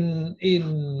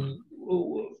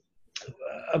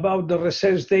about the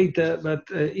research data, but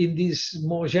in this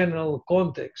more general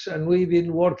context. And we've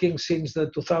been working since the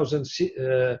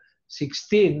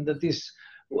 2016, that is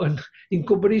when, in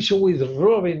comparison with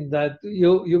Robin, that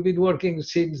you've been working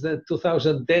since the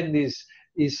 2010 is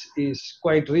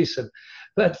quite recent.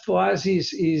 But for us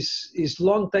is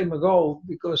long time ago,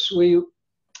 because we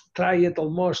tried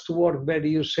almost to work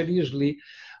very seriously,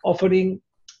 offering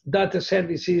data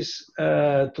services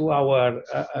to our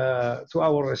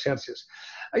researchers.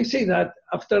 I say that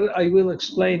after I will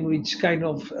explain which kind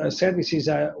of services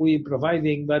are we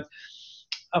providing, but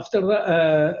after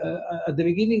at the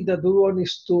beginning that we want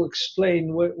is to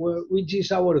explain which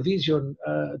is our vision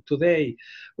today.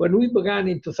 When we began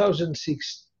in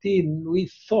 2016, we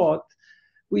thought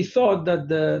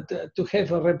that to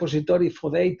have a repository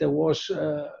for data was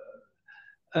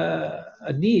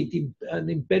a need, an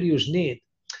imperious need.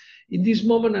 In this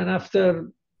moment, and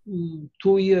after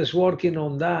 2 years working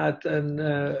on that, and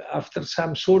after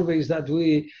some surveys that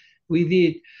we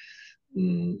did,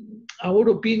 our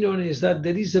opinion is that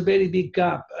there is a very big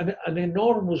gap, an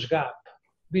enormous gap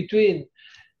between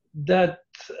that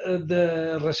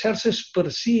the researchers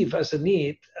perceive as a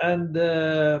need and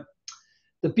the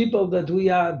people that we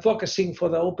are advocating for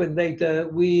the open data,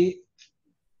 we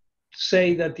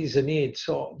say that is a need.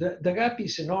 So the gap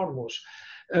is enormous.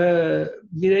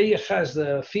 Mireia has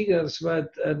the figures,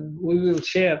 but we will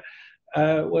share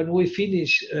when we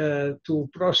finish to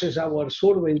process our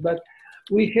survey. But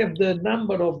we have the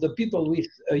number of the people with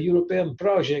European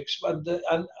projects, but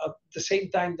and at the same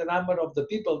time the number of the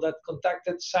people that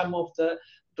contacted some of the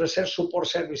research support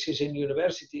services in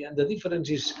university, and the difference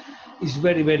is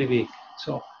very, very big.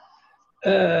 So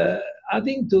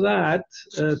adding to that,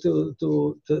 to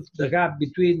the gap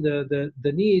between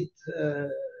the need,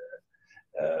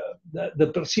 the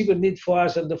perceived need for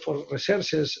us and for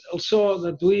researchers, also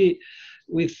that we,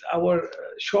 with our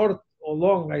short or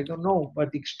long, I don't know,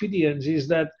 but experience is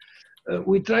that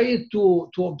we try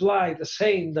to apply the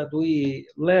same that we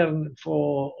learn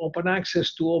for open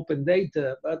access to open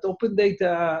data, but open data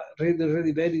are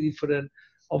really very different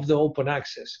of the open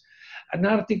access. An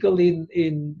article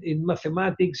in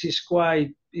mathematics is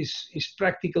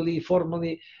practically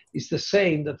formally is the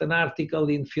same that an article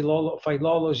in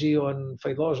philology or in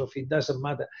philosophy. It doesn't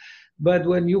matter. But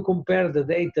when you compare the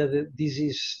data, this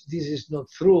is not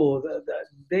true. The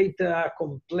data are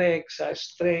complex, are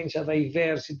strange, are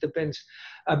diverse. It depends,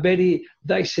 are very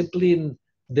discipline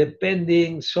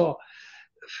depending. So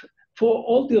for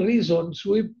all the reasons,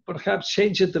 we perhaps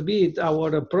changed a bit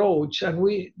our approach, and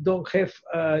we don't have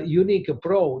a unique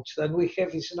approach. That we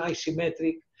have is an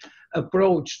asymmetric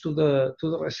approach to the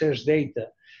research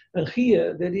data. And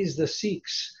here there is the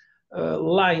 6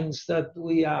 lines that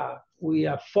we are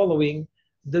following.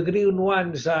 The green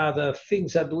ones are the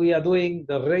things that we are doing.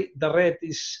 The red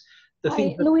is the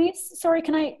thing. Luis, sorry,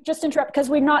 can I just interrupt because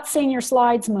we're not seeing your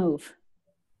slides move.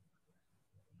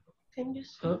 Can you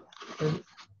see?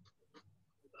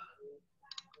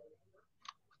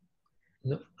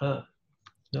 No,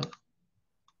 no,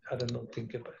 I don't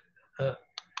think about it.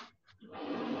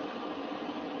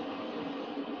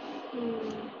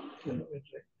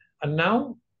 And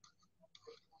now?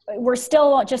 We're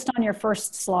still just on your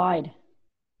first slide.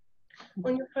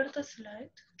 On your first slide,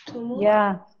 to move?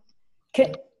 Yeah.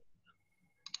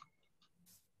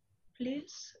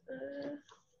 Please.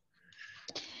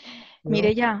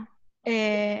 Mireia,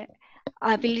 the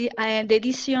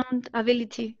edition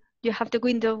ability. You have the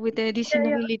window with the edition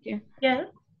ability. Yeah.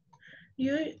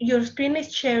 Your screen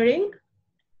is sharing.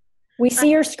 We see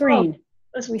your screen.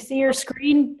 We see your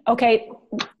screen. Okay.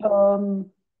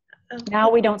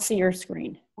 Now we don't see your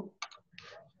screen.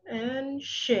 And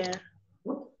share.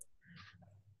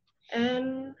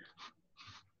 And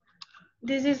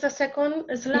this is the second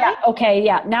slide? Yeah, okay,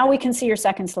 yeah. Now we can see your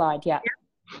second slide, yeah.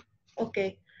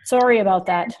 Okay. Sorry about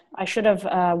that. I should have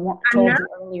told you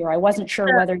earlier. I wasn't sure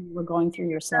whether you were going through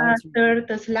your slides. Third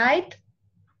slide.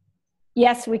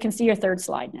 Yes, we can see your third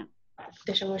slide now.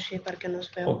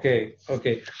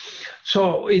 Okay.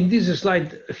 So in this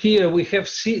slide here, we have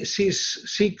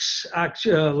 6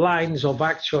 lines of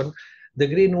action. The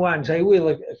green ones, I will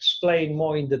explain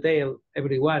more in detail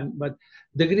every one, but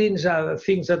the greens are the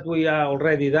things that we are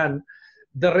already done.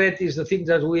 The red is the thing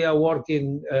that we are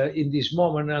working in this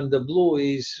moment, and the blue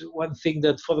is one thing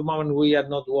that for the moment we are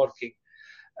not working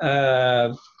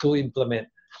to implement.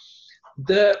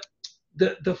 The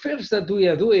first that we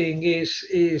are doing is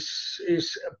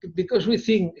because we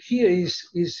think here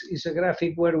is a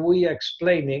graphic where we are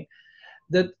explaining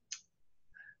that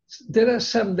there are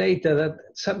some data that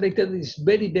is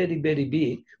very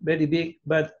big,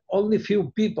 but only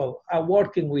few people are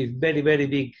working with very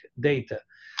big data.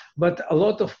 But a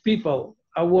lot of people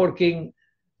are working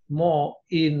more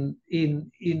in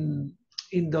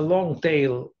the long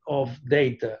tail of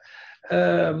data.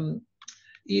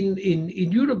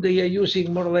 In Europe, they are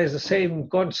using more or less the same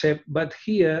concept, but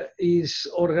here is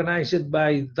organized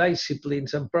by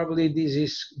disciplines, and probably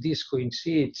this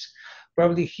coincides.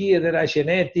 Probably here there are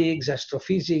genetics,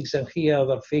 astrophysics, and here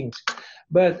other things.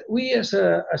 But we as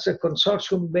a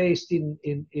consortium based in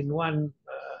one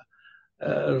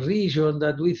region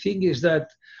that we think is that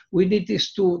we need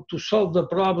is to solve the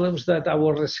problems that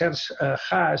our research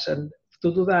has, and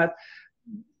to do that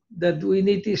we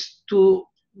need is to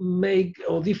make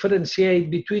or differentiate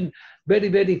between very,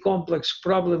 very complex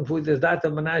problems with the data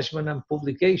management and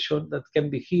publication that can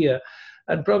be here,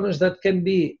 and problems that can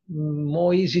be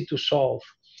more easy to solve.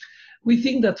 We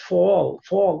think that for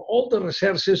all the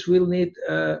researchers will need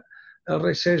a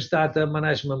research data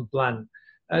management plan.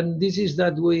 And this is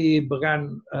that we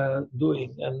began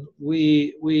doing. And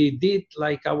we did,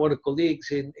 like our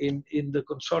colleagues in the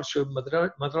consortium,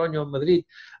 Madroño, Madrid,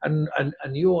 and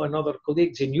you and other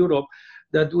colleagues in Europe,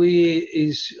 that we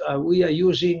are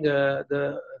using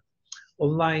the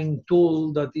online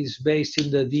tool that is based in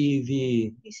the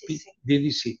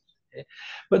DDC.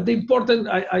 But the important,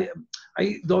 I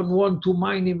don't want to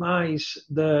minimize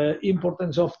the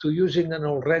importance of using an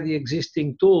already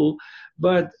existing tool,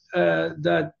 but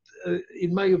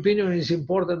in my opinion, is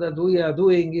important that we are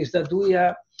doing is that we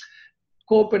are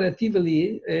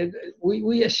cooperatively,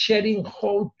 we are sharing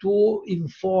how to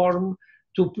inform,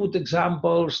 to put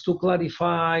examples, to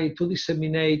clarify, to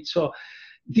disseminate. So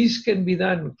this can be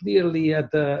done clearly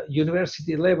at the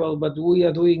university level, but we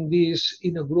are doing this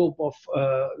in a group of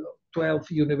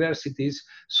 12 universities.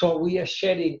 So we are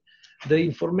sharing the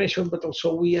information, but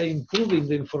also we are improving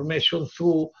the information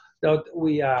through that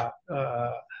we are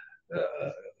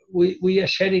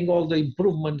sharing all the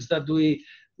improvements that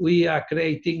we are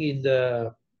creating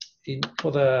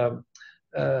for the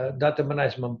data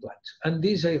management plans. And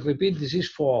this, I repeat, this is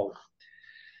for all.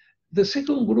 The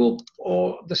second group,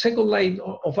 or the second line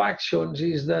of actions,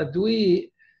 is that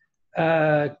we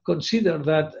consider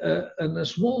that a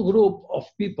small group of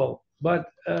people, but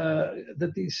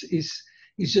that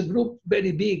is a group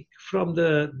very big from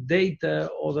the data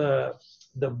or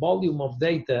the volume of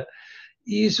data,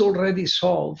 is already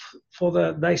solved for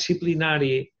the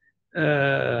disciplinary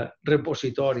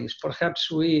repositories. Perhaps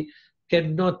we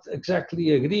cannot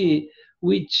exactly agree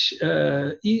which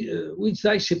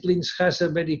disciplines has a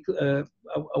very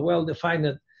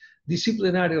well-defined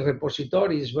disciplinary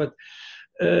repositories, but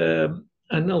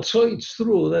and also it's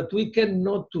true that we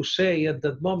cannot to say at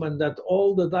that moment that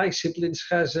all the disciplines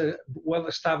has a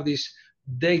well-established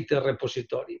data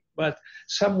repository, but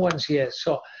some ones yes.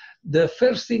 So the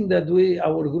first thing that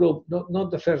our group, not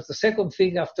the first, the second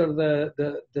thing after the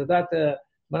data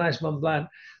management plan,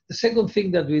 the second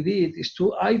thing that we did is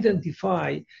to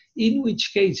identify in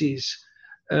which cases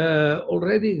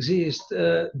already exist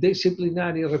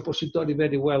disciplinary repository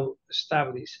very well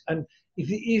established. And if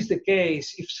it is the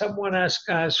case, if someone asks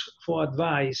us for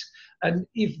advice, and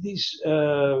if this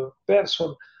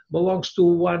person belongs to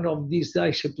one of these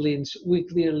disciplines, we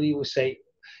clearly will say,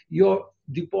 your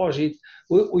deposit,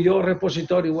 your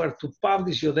repository where to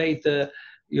publish your data,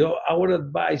 our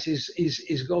advice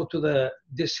is go to the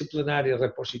disciplinary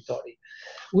repository.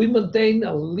 We maintain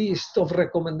a list of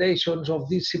recommendations of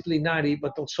disciplinary,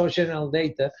 but also general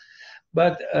data.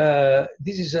 But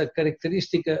this is a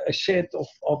characteristic, a set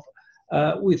of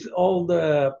with all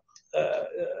the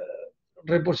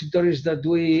repositories that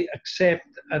we accept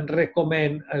and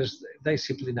recommend as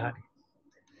disciplinary.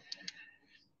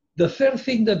 The third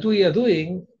thing that we are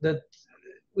doing, that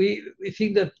we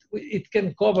think that it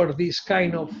can cover this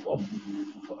kind of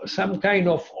some kind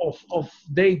of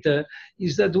data,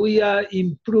 is that we are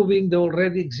improving the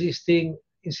already existing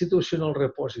institutional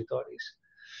repositories.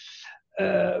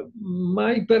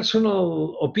 My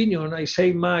personal opinion, I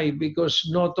say my because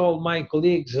not all my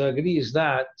colleagues agree, is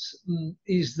that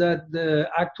the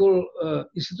actual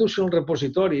institutional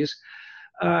repositories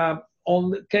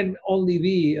can only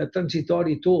be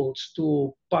transitory tools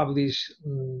to publish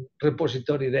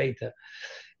repository data.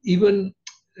 Even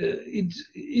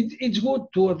it's good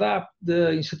to adapt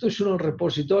the institutional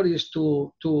repositories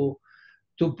to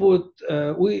put,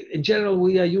 in general,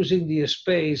 we are using the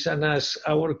space, and as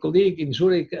our colleague in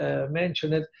Zurich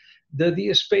mentioned it, the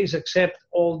DSpace accept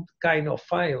all kind of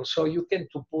files, so you can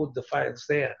put the files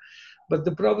there. But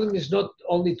the problem is not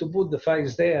only to put the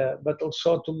files there, but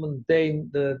also to maintain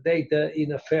the data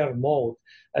in a fair mode.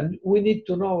 And we need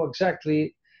to know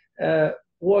exactly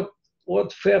what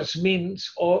fair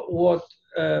means, or what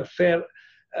fair,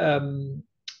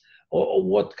 or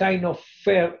what kind of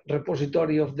fair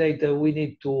repository of data we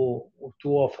need to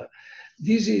offer.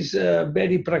 This is a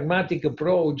very pragmatic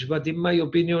approach, but in my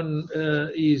opinion,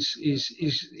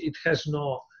 it has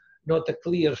not a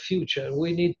clear future.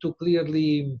 We need to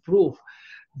clearly improve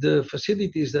the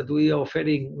facilities that we are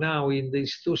offering now in the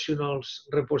institutional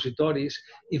repositories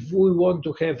if we want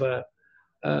to have a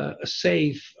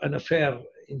safe and a fair,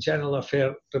 in general, a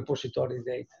fair repository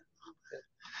data.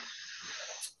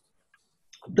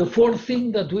 The fourth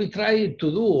thing that we try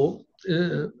to do,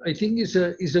 I think is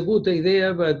a good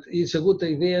idea, but it's a good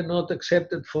idea not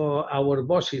accepted for our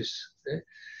bosses,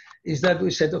 is that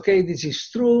we said, okay, this is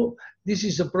true, this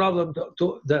is a problem.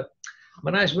 The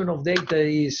management of data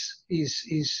is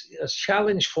a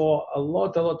challenge for a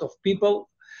lot of people,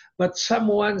 but some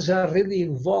ones are really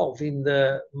involved in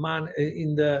the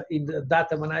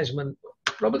data management.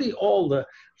 Probably all the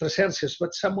researchers,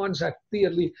 but some ones are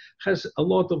clearly has a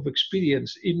lot of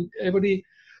experience. In every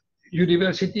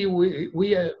university,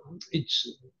 we are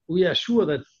sure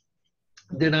that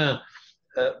there are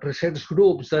research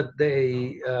groups that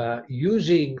they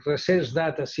using research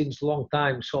data since long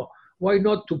time. So why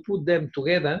not to put them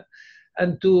together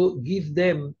and to give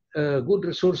them good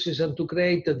resources and to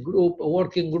create a group, a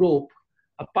working group,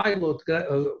 a pilot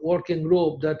working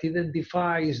group that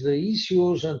identifies the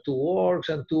issues and to work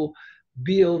and to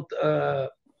build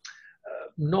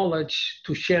knowledge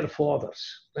to share for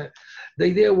others. The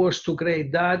idea was to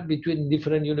create that between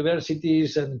different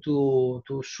universities and to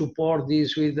support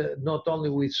this with not only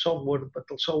with software but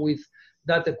also with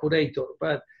data curator.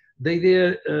 But the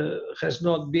idea has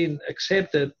not been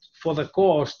accepted for the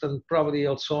cost and probably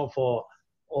also for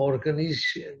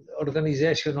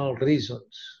organizational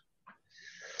reasons.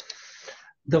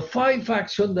 The 5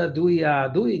 actions that we are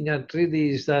doing, and really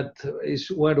is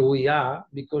where we are,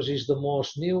 because it's the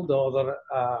most new. The other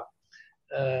are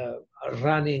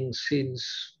running since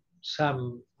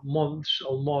some months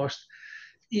almost.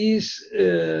 Is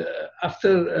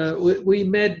after we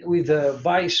met with the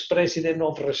vice president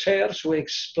of research, we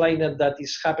explained that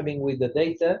is happening with the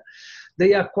data.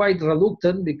 They are quite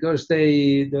reluctant because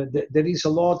there is a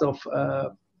lot of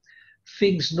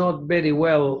things not very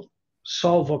well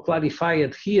solved or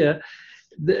clarified here.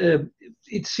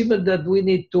 It seems that we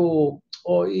need to,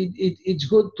 or it's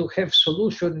good to have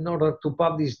solution in order to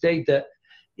publish data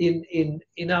in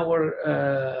our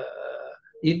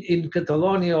in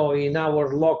Catalonia or in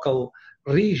our local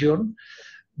region.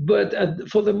 But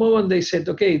for the moment they said,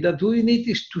 okay, that we need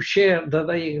is to share the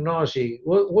diagnosis,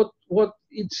 what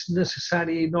is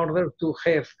necessary in order to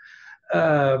have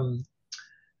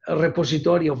a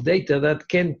repository of data that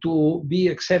can to be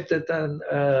accepted and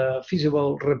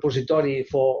feasible repository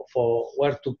for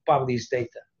where to publish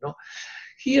data. No?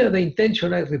 Here the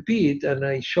intention, I repeat, and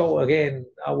I show again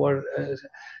our,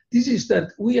 this is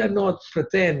that we are not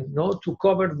pretend to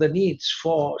cover the needs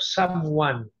for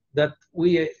someone that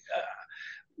we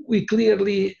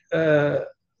clearly,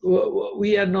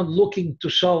 we are not looking to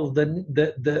solve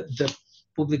the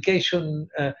publication,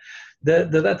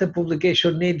 the data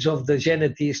publication needs of the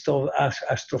genetist of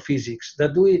astrophysics.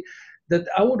 That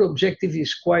our objective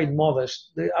is quite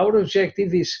modest. Our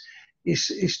objective is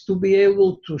to be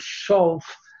able to solve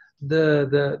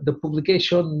the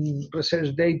publication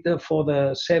research data for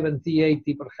the 70,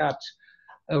 80 perhaps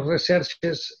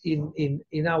researchers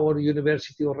in our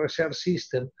university or research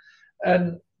system.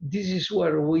 And this is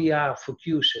where we are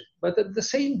focused. But at the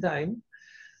same time,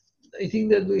 I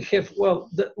think that we have,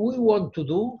 we want to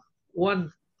do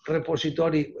one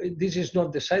repository. This is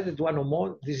not decided, one or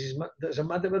more, doesn't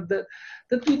matter, but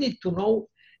that we need to know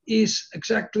is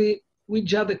exactly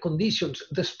which are the conditions,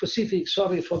 the specific,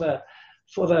 sorry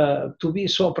to be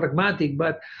so pragmatic,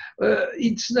 but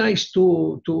it's nice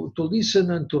to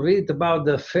listen and to read about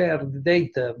the fair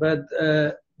data, but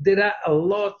there are a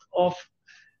lot of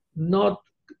not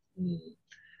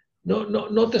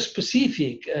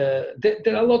specific.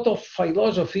 There are a lot of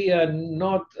philosophy and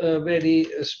not very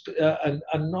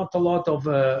and not a lot of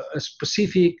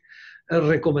specific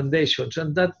recommendations.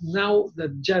 And that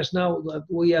just now what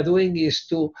we are doing is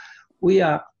we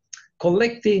are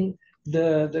collecting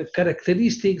the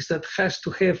characteristics that has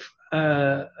to have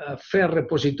a fair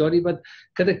repository, but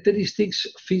characteristics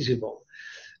feasible.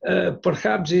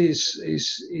 Perhaps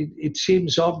it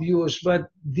seems obvious, but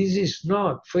this is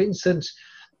not. For instance,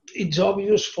 it's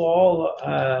obvious for all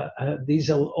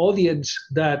this audience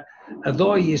that a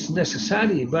DOI is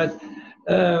necessary, but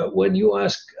when you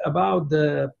ask about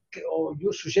or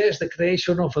you suggest the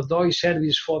creation of a DOI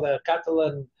service for the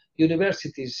Catalan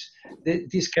universities,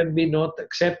 this can be not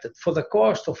accepted for the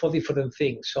cost or for different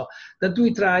things. So that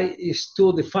we try is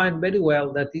to define very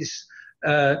well that is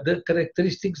the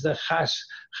characteristics that has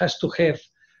to have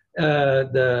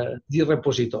the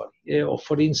repository. Or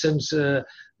for instance, the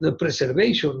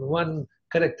preservation. One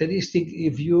characteristic,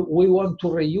 if we want to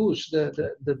reuse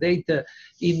the data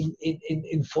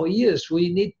in 4 years, we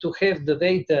need to have the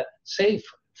data safe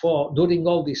during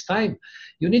all this time.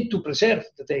 You need to preserve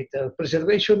the data.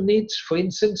 Preservation needs, for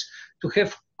instance, to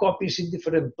have copies in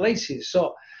different places.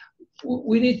 So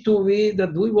we need to be,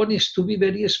 that we want is to be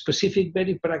very specific,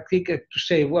 very practical, to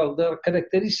say, well, the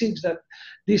characteristics that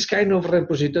this kind of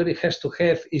repository has to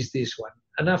have is this one.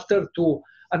 And after to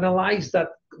analyze that,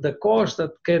 the cost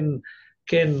that can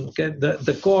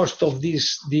the cost of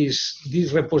this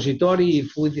repository,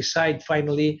 if we decide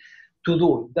finally to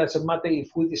do. It doesn't matter if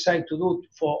we decide to do it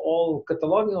for all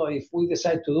Catalonia or if we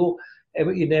decide to do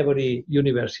in every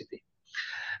university.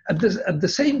 At the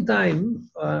same time,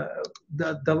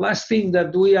 the last thing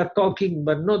that we are talking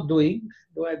but not doing,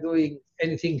 we are doing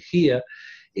anything here,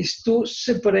 is to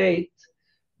separate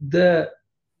the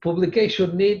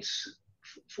publication needs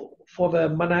for the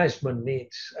management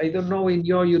needs. I don't know in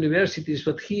your universities,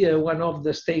 but here one of the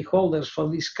stakeholders for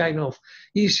this kind of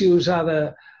issues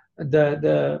are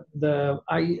the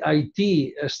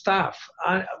IT staff.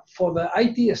 For the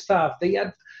IT staff, they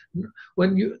are,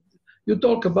 when you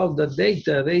talk about the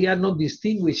data, they are not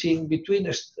distinguishing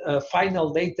between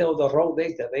final data or the raw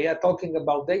data. They are talking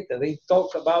about data. They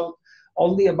talk about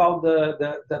only about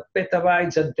the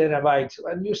petabytes and terabytes.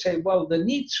 And you say, well, the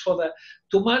needs for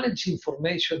to manage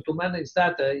information, to manage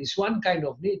data is one kind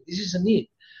of need. This is a need.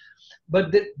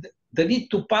 But the need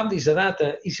to publish the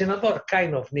data is another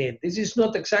kind of need. This is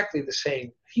not exactly the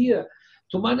same. Here,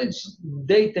 to manage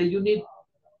data, you need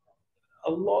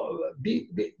a lot,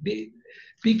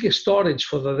 big storage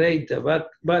for the data,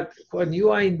 but when you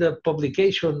are in the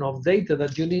publication of data,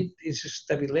 that you need is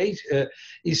stabilization,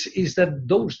 is that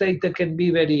those data can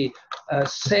be very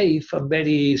safe and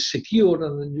very secure,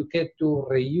 and then you get to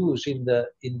reuse in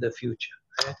the future.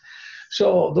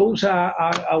 So those are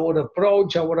our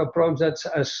approach. Our approach, that,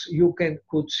 as you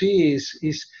could see,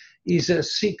 is a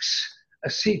six.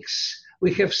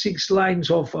 We have 6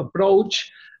 lines of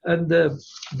approach. And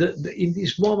in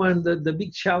this moment, the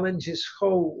big challenge is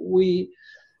how we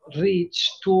reach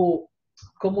to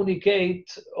communicate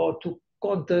or to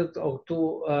contact or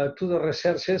to the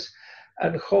researchers,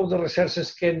 and how the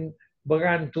researchers can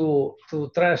begin to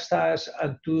trust us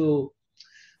and to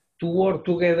work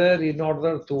together in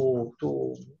order to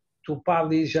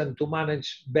publish and to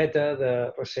manage better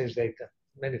the research data.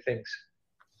 Many thanks.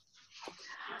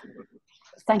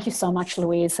 Thank you so much,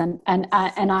 Luis. And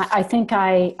I think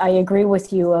I agree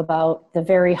with you about the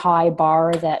very high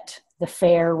bar that the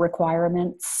FAIR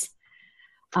requirements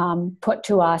put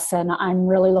to us. And I'm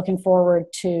really looking forward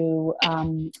to,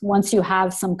 once you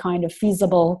have some kind of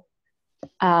feasible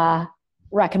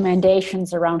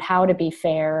recommendations around how to be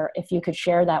fair, if you could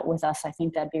share that with us, I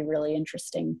think that'd be really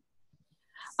interesting.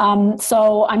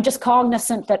 So I'm just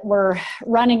cognizant that we're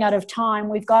running out of time.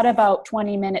 We've got about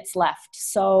 20 minutes left.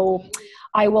 So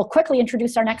I will quickly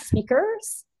introduce our next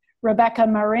speakers, Rebecca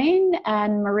Marin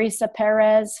and Marisa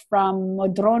Perez from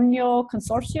Madroño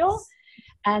Consorcio.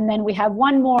 And then we have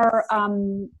one more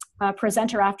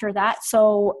presenter after that.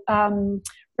 So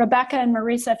Rebecca and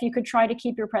Marisa, if you could try to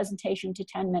keep your presentation to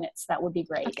 10 minutes, that would be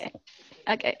great. Okay.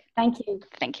 Okay. Thank you.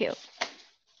 Thank you.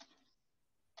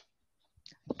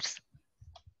 Oops.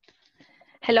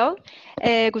 Hello,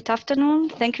 good afternoon.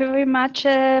 Thank you very much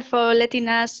for letting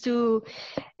us to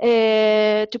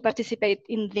participate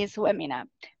in this webinar.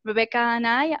 Rebecca and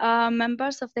I are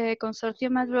members of the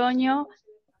Consortium Madroño.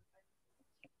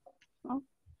 Oh,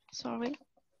 sorry,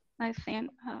 I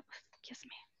think, excuse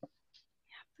me,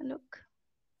 have a look.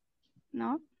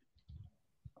 No?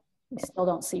 We still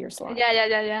don't see your slide.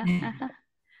 Yeah.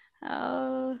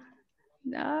 Oh,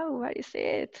 no, where is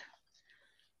it?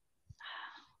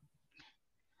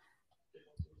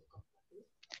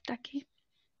 Aquí.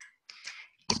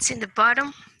 It's in the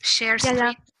bottom. Share screen. Let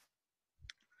me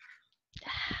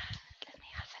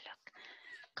have a look.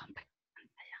 Come back.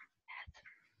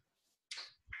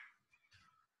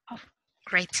 Oh,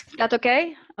 great. That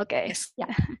okay? Okay. Yes.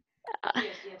 Yeah.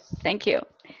 Yes. Thank you.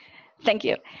 Thank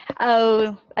you.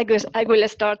 I will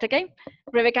start, okay?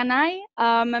 Rebecca and I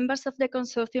are members of the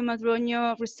Consortium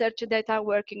Madroño Research Data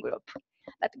Working Group.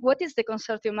 But what is the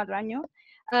Consortium Madroño?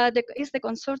 Is the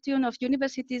consortium of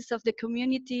universities of the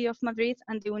Community of Madrid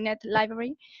and the UNED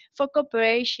Library for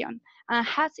cooperation, and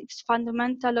has its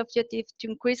fundamental objective to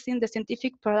increasing the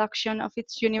scientific production of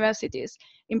its universities,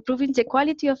 improving the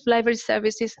quality of library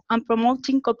services, and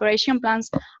promoting cooperation plans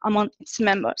among its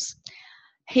members.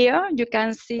 Here you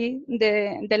can see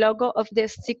the logo of the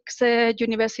 6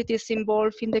 universities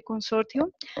involved in the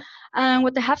consortium. And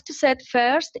what I have to say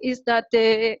first is that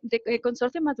the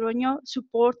Consortium Madroño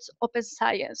supports open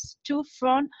science,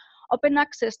 from open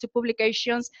access to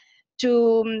publications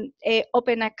to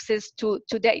open access to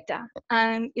data.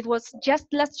 And it was just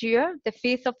last year, the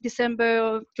 5th of December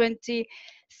of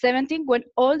 2017, when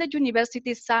all the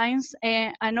university signs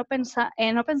an open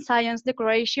science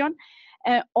declaration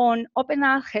on open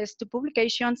access to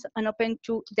publications and open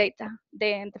to data.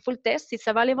 The full text is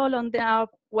available on our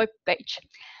webpage.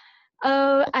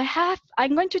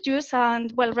 I'm going to use,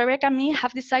 and well, Rebecca and me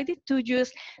have decided to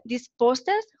use these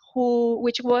posters,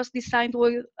 which was designed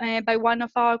by one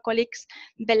of our colleagues,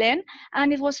 Belen,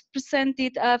 and it was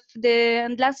presented at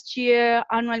the last year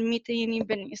annual meeting in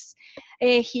Venice.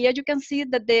 Here you can see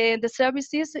that the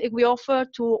services we offer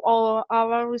to all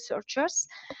our researchers.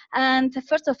 And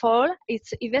first of all,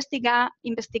 it's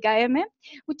Investigaeme,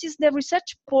 which is the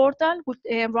research portal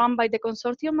run by the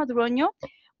Consortium Madroño,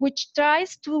 which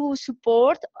tries to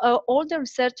support all the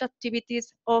research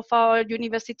activities of our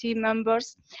university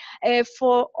members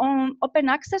for open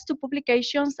access to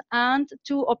publications and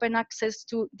to open access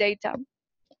to data.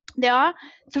 There are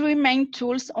three main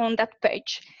tools on that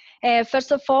page.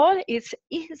 First of all, it's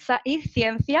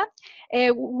eCiencia,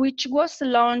 which was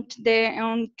launched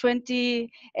on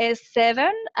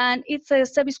 27, and it's a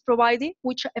service provider,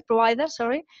 which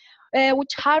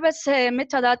harvests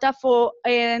metadata for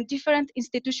different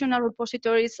institutional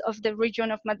repositories of the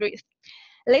region of Madrid.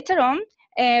 Later on,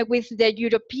 with the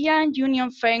European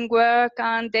Union framework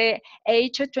and the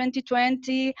H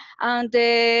 2020 and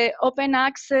the open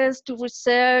access to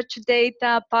research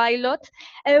data pilot,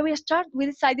 we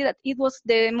decided that it was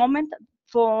the moment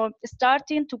for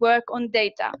starting to work on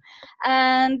data.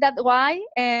 And that's why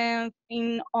on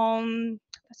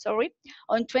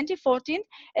 2014,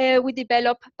 we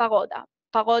developed Pagoda.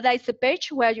 Pagoda is a page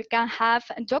where you can have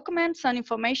documents and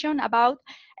information about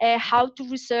how to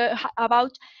research,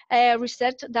 about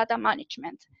research data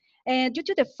management. Due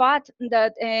to the fact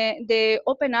that the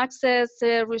open access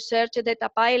research data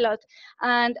pilot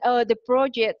and the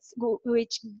projects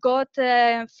which got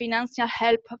financial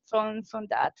help from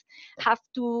that have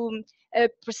to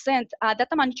present a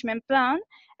data management plan,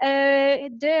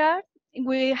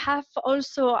 we have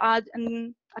also a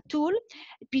tool,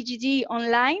 PGD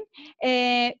Online,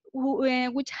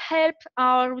 which help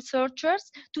our researchers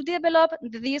to develop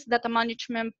this data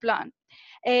management plan.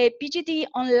 PGD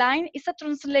Online is a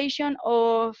translation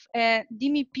of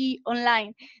DMP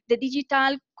Online. The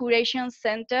Digital Curation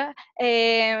Center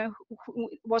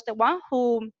was the one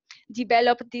who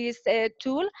developed this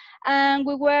tool, and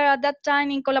we were at that time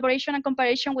in collaboration and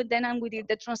comparison with them, and we did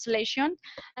the translation.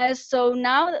 So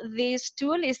now this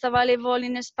tool is available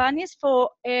in Spanish for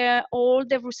all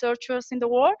the researchers in the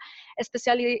world,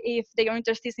 especially if they are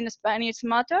interested in Spanish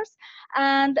matters.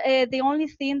 And the only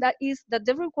thing that is that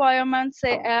the requirements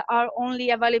are only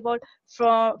available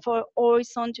for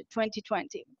Horizon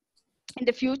 2020. In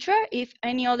the future, if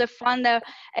any other funder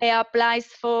applies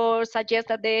for, suggest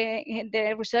that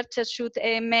the researchers should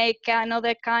make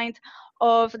another kind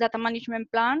of data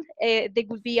management plan, they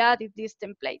would be added this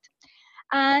template.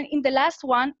 And in the last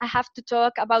one, I have to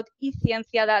talk about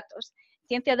eCiencia Datos.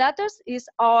 Ciencia Datos is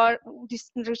our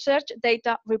research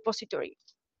data repository.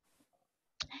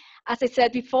 As I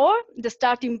said before, the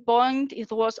starting point,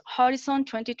 it was Horizon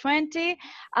 2020,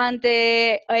 and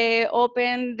the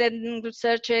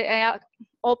research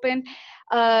open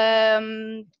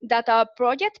data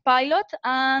project pilot,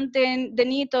 and then the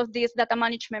need of this data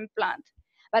management plan.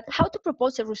 But how to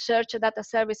propose a research data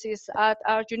services at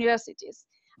our universities?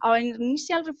 Our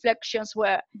initial reflections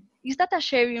were, is data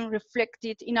sharing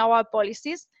reflected in our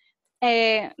policies?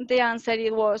 The answer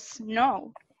was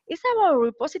no. Is our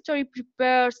repository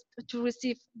prepared to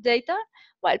receive data?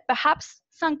 Well, perhaps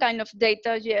some kind of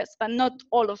data, yes, but not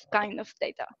all of kind of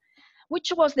data.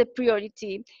 Which was the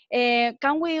priority?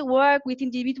 Can we work with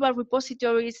individual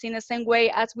repositories in the same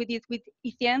way as we did with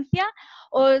eCiencia?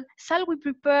 Or shall we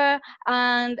prepare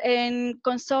a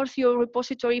consortium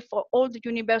repository for all the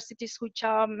universities which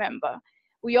are member?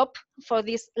 We opt for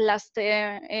this last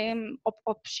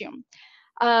option.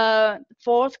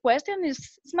 Fourth question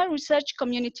is my research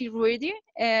community ready?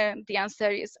 The answer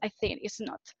is, I think it's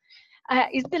not.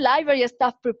 Is the library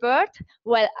staff prepared?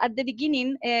 Well, at the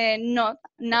beginning, not.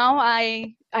 Now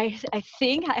I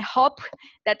think, I hope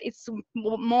that it's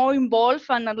more involved,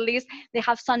 and at least they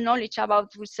have some knowledge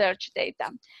about research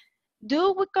data.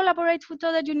 Do we collaborate with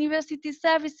other university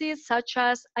services, such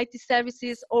as IT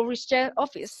services or research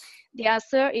office? The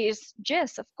answer is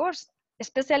yes, of course,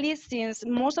 especially since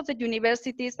most of the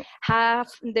universities have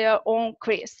their own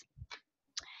CRIS.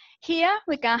 here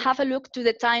we can have a look to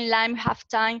the timeline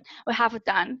we have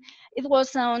done. It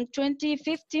was on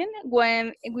 2015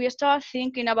 when we started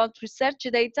thinking about research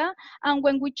data and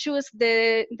when we chose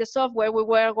the software we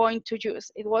were going to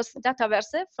use. It was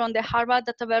Dataverse from the Harvard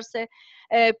Dataverse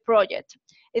project.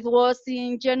 It was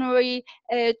in January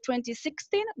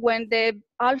 2016 when the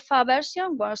alpha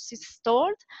version was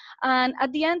installed, and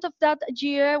at the end of that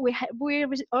year we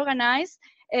organized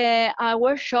a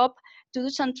workshop to do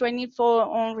some training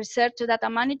on research data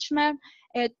management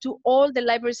to all the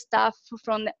library staff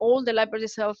from all the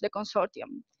libraries of the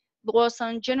consortium. It was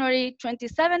on January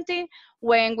 2017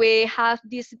 when we had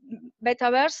this beta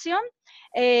version.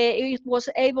 It was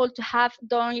able to have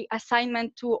done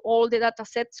assignment to all the data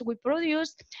sets we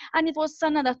produced, and it was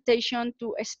an adaptation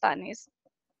to Spanish.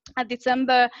 At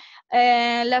December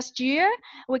last year,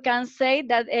 we can say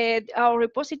that our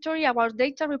repository, our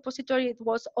data repository, it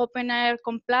was OpenAIRE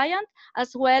compliant,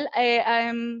 as well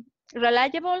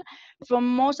reliable from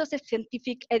most of the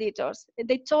scientific editors.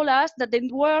 They told us that they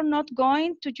were not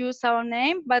going to use our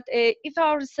name, but if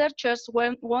our researchers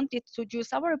wanted to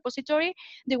use our repository,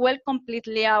 they will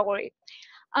completely agree.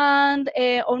 And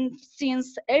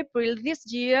since April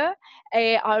this year,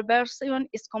 our version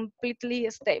is completely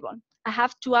stable. I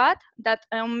have to add that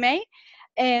on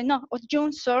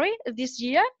June, this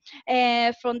year,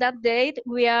 from that date,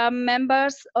 we are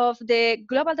members of the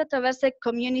Global Dataverse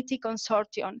Community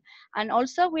Consortium. And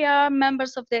also we are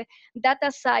members of the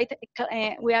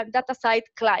we are DataSite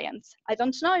clients. I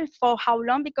don't know for how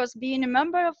long, because being a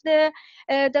member of the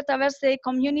Dataverse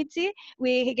community,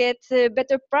 we get a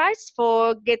better price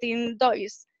for getting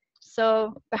DOIs.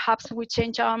 So perhaps we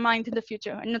change our mind in the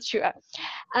future, I'm not sure.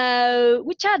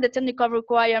 Which are the technical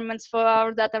requirements for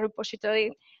our data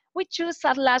repository? We choose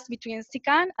at last between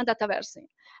COAR and Dataverse.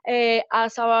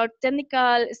 As our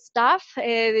technical staff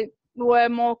were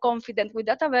more confident with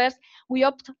Dataverse, we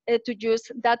opt to use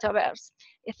Dataverse.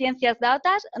 Ciencias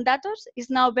Datos is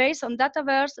now based on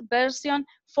Dataverse version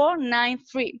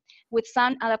 4.9.3 with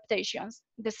some adaptations.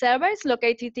 The server is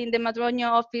located in the Madroño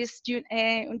office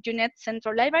UNED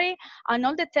Central Library, and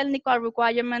all the technical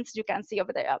requirements you can see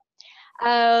over there.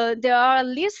 There are at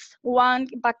least one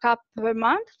backup per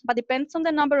month, but depends on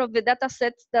the number of the data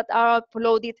sets that are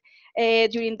uploaded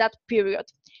during that period.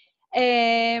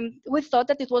 We thought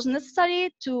that it was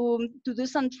necessary to do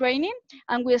some training,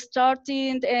 and we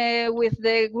started with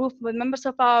the group, with members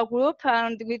of our group,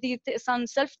 and we did some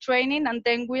self-training, and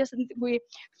then we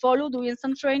followed doing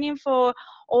some training for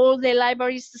all the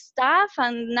library's staff,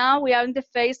 and now we are in the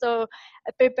phase of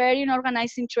preparing,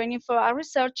 organizing training for our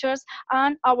researchers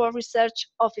and our research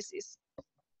offices.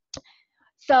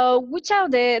 So which are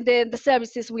the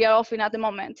services we are offering at the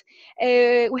moment?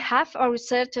 We have a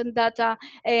research and data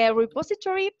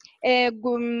repository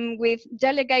with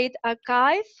delegate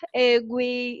archive.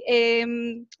 We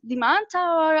demand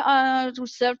our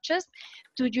researchers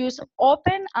to use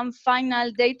open and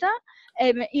final data,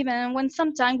 even when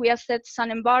sometimes we accept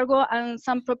some embargo and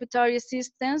some proprietary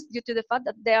systems due to the fact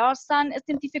that there are some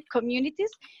scientific communities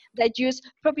that use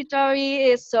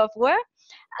proprietary software.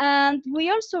 And we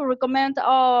also recommend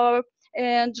our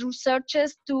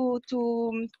researchers to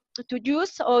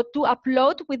use or to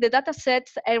upload with the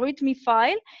datasets a README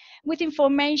file with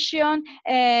information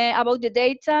about the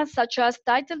data, such as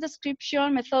title,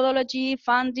 description, methodology,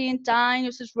 funding, time,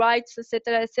 users' rights,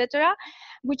 etc.,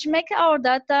 which make our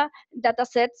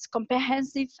datasets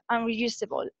comprehensive and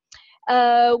reusable.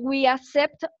 We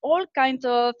accept all kinds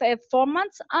of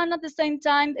formats, and at the same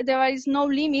time, there is no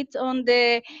limit on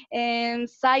the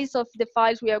size of the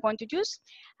files we are going to use.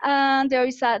 And there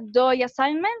is a DOI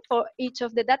assignment for each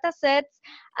of the data sets.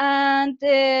 And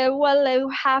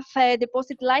we have a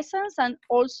deposit license and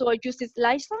also a usage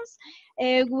license.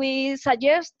 We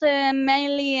suggest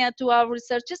mainly to our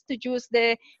researchers to use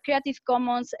the Creative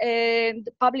Commons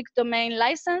public domain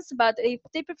license, but if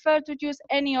they prefer to use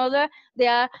any other, they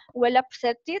are well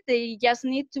accepted. They just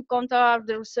need to contact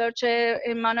the research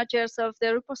managers of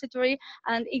the repository,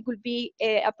 and it will be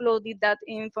uploaded that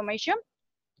information.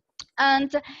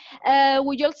 And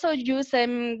we also use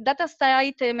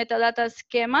DataSite metadata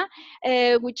schema,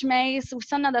 which makes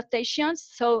some adaptations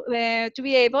so to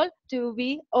be able to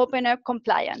be OpenAIRE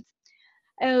compliant.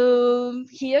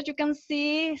 Here you can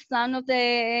see some of the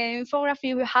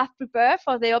infography we have prepared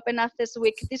for the Open Access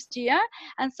Week this year.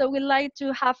 And so we like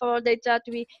to have our data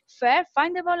to be fair,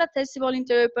 findable, accessible,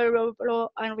 interoperable,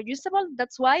 and reusable.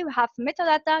 That's why we have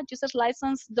metadata, users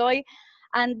license, DOI,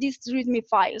 and these README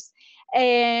files.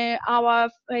 Our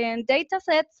data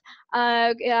sets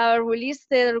release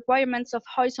the requirements of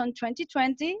Horizon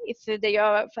 2020, if they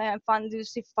are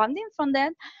receive funding from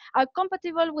them, are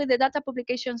compatible with the data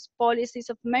publications policies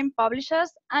of main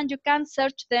publishers, and you can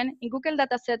search them in Google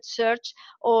Dataset Search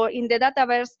or in the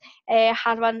Dataverse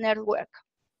Harvard Network.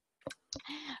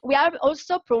 We are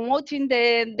also promoting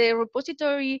the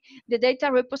repository, the data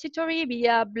repository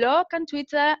via blog and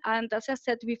Twitter. And as I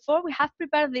said before, we have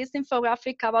prepared this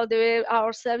infographic about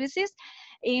our services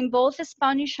in both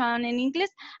Spanish and in English.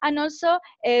 And also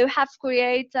we have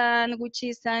created, which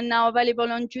is now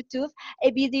available on YouTube,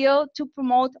 a video to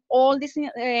promote all these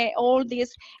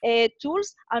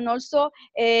tools, and also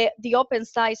the open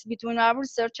science between our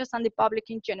researchers and the public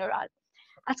in general.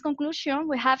 As conclusion,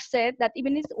 we have said that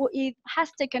even if it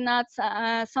has taken us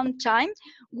some time,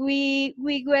 we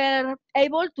were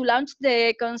able to launch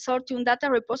the consortium data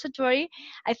repository,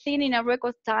 I think, in a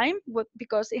record time,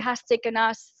 because it has taken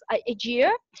us a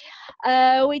year.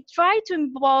 We try to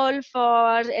involve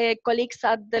our colleagues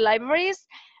at the libraries.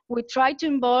 We try to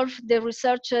involve the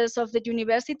researchers of the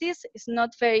universities. It's not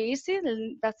very easy,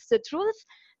 and that's the truth.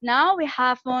 Now we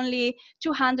have only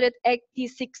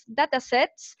 286 data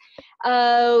sets.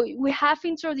 We have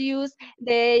introduced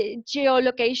the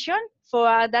geolocation for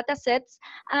our data sets,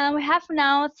 and we have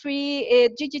now 3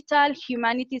 digital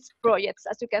humanities projects.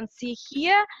 As you can see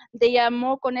here, they are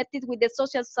more connected with the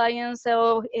social science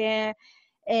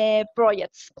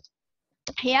projects.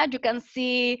 Here you can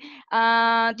see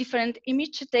different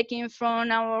images taken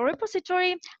from our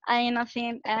repository, and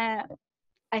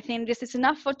I think this is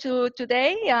enough for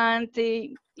today. And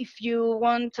if you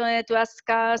want to ask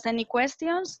us any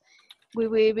questions, we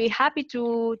will be happy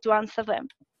to answer them.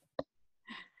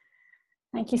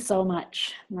 Thank you so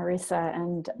much, Marisa,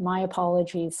 and my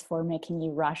apologies for making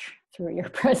you rush through your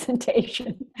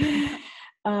presentation.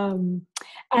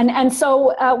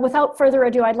 So without further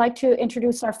ado, I'd like to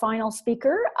introduce our final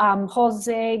speaker,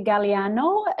 Jose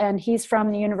Galeano, and he's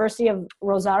from the University of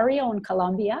Rosario in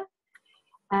Colombia.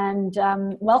 And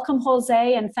welcome,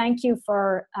 Jose, and thank you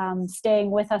for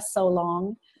staying with us so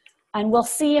long. And we'll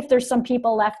see if there's some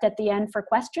people left at the end for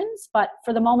questions, but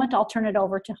for the moment, I'll turn it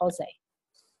over to Jose.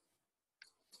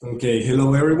 Okay,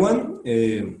 hello everyone.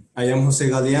 I am Jose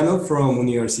Galeano from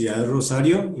Universidad de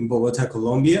Rosario in Bogota,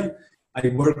 Colombia. I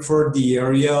work for the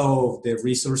area of the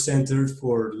Resource Center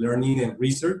for Learning and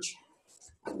Research.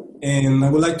 And I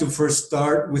would like to first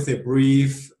start with a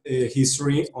brief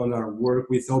history on our work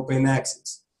with open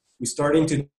access. We started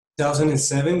in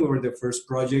 2007. We were the first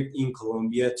project in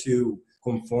Colombia to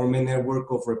conform a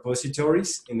network of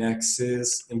repositories and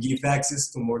give access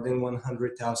to more than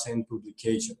 100,000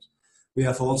 publications. We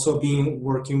have also been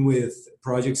working with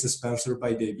projects sponsored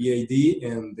by the VAD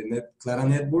and the Clara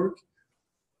network.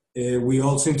 We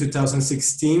also, in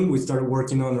 2016, we started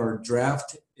working on our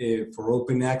draft for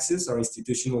open access, our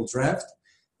institutional draft.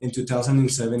 In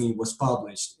 2007, it was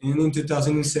published. And in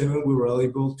 2007, we were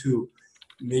able to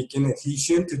make an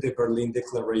adhesion to the Berlin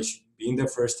Declaration, being the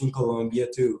first in Colombia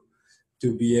to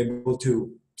be able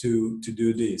to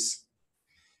do this.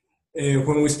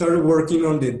 When we started working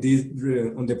on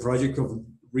the project of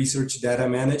research data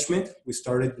management, we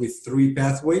started with 3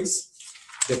 pathways: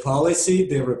 the policy,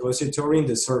 the repository, and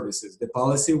the services. The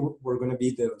policy were going to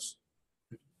be the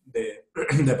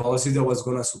policy that was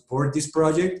going to support this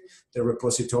project. The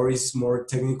repository is more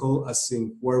technical, as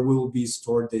in where will be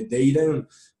stored the data and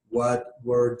what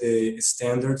were the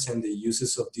standards and the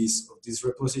uses of this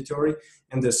repository,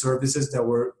 and the services that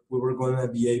we were going to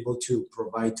be able to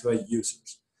provide to our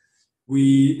users.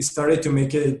 We started to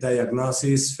make a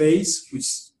diagnosis phase,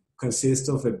 which consists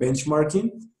of a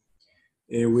benchmarking.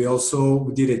 We also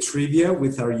did a trivia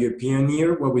with our European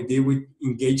year. What we did, we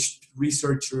engaged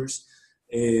researchers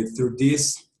through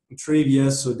this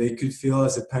trivia so they could feel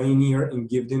as a pioneer and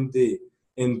give them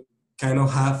and kind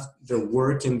of have their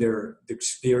work and their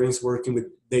experience working with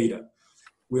data.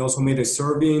 We also made a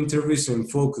survey, interviews, and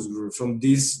focus groups. From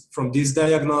this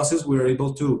diagnosis, we were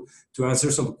able to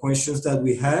answer some questions that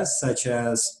we had, such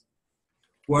as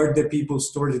where the people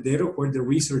store the data, where the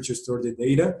researchers store the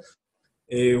data.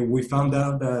 We found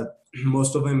out that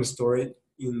most of them store it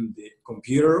in the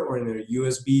computer or in a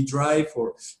USB drive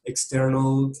or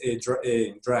external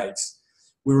drives.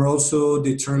 We were also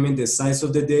determining the size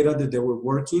of the data that they were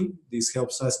working. This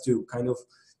helps us to kind of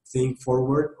think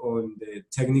forward on the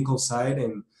technical side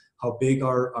and how big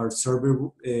our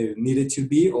server needed to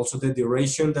be. Also the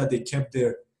duration that they kept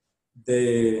the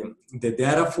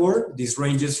data for. This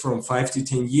ranges from 5 to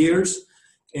 10 years.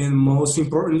 And most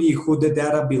importantly, who the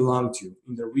data belonged to.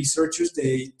 And the researchers,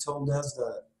 they told us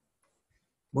that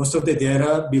most of the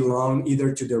data belong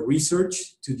either to the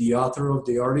research, to the author of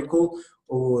the article,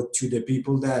 or to the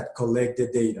people that collect the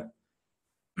data.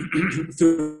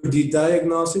 Through the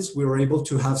diagnosis, we were able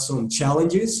to have some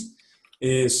challenges.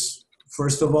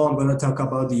 First of all, I'm going to talk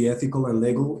about the ethical and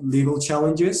legal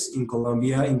challenges. In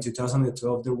Colombia, in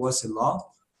 2012, there was a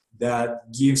law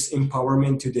that gives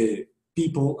empowerment to the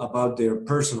people about their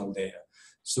personal data.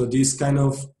 So this kind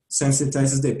of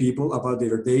sensitizes the people about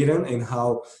their data and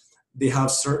how they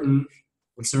have certain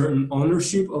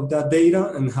ownership of that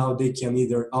data and how they can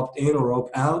either opt in or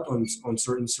opt out on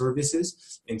certain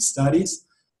services and studies.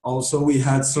 Also, we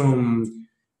had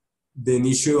the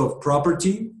issue of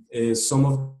property. Some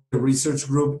of the research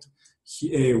group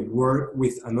work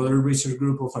with another research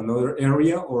group of another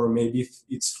area, or maybe if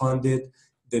it's funded,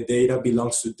 the data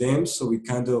belongs to them. So we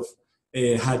kind of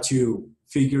had to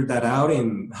figure that out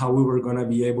and how we were going to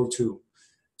be able to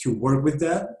work with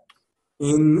that.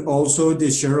 And also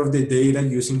the share of the data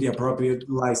using the appropriate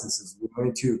licenses. We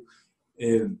wanted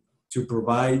to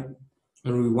provide,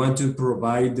 and we want to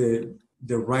provide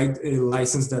the right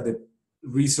license that the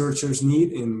researchers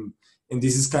need, and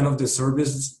this is kind of the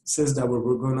services that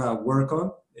we're going to work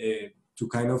on to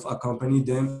kind of accompany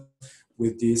them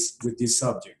with this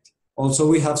subject. Also,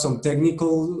 we have some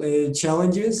technical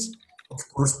challenges. Of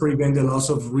course, prevent the loss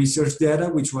of research data,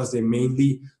 which was the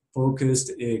mainly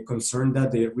focused concern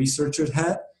that the researchers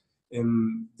had,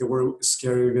 and they were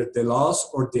scared of the loss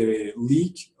or the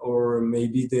leak or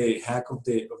maybe the hack of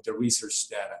the research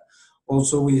data.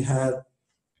 Also, we had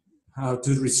how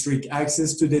to restrict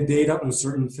access to the data on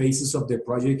certain phases of the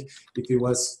project if it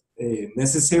was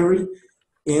necessary,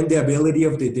 and the ability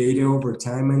of the data over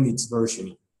time and its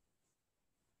versioning.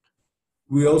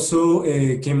 We also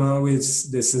came out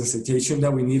with the sensitization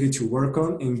that we needed to work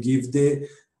on and give the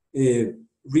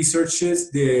researchers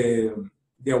the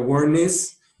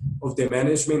awareness of the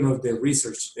management of the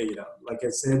research data. Like I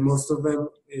said, most of them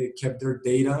kept their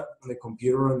data on the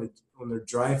computer on their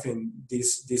drive, and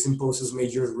this imposes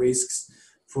major risks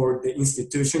for the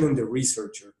institution and the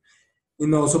researcher.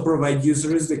 And also provide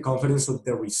users the confidence of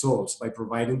the results by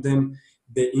providing them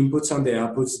the inputs and the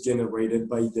outputs generated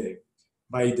by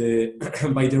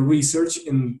the research,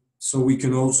 and so we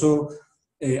can also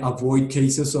avoid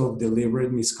cases of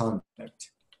deliberate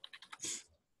misconduct.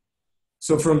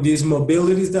 So from these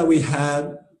mobilities that we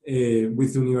had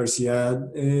with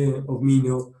Universidad of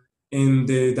Minho and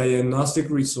the diagnostic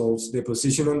results, the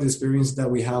position and the experience that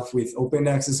we have with open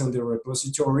access and the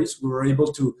repositories, we were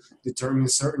able to determine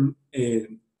certain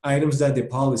items that the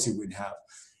policy would have.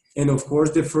 And of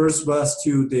course, the first was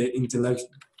to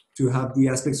have the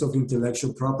aspects of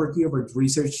intellectual property over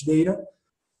research data.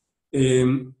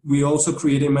 We also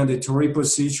created a mandatory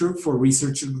procedure for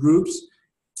research groups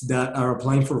that are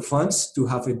applying for funds to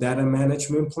have a data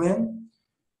management plan.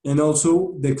 And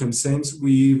also the consents,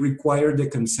 we require the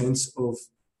consents of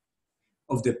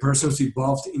the persons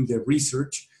involved in the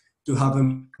research to have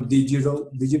a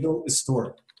digital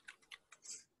store.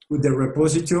 With the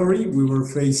repository, we were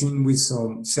facing with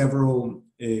several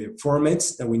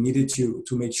formats that we needed to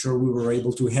make sure we were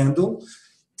able to handle: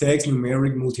 text,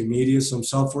 numeric, multimedia, some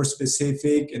software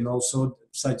specific, and also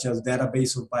such as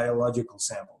database of biological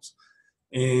samples.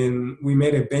 And we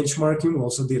made a benchmarking. We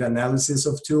also did analysis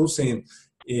of tools, and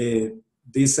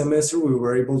this semester we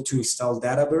were able to install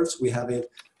Dataverse. We have it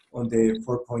on the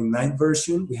 4.9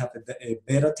 version. We have a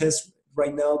beta test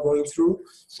right now going through.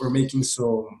 We're making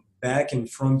some back and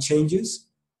front changes,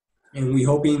 and we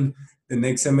hope in the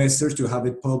next semester to have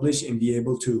it published and be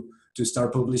able to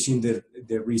start publishing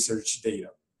the research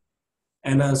data.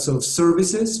 And as of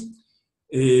services,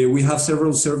 we have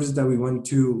several services that we want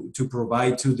to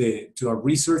provide to our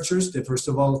researchers. The first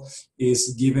of all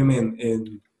is give them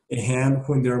a hand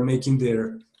when they're making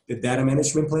the data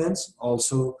management plans.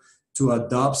 Also to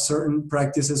adopt certain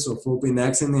practices of open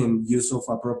access and use of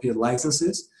appropriate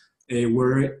licenses.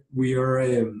 We are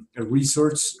a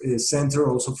research center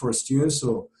also for students,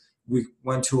 so we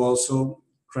want to also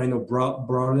kind of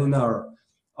broaden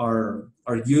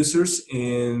our users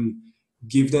and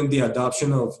give them the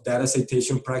adoption of data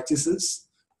citation practices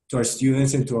to our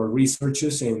students and to our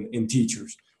researchers and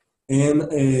teachers, and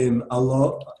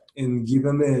give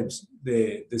them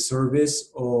the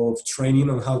service of training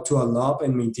on how to allow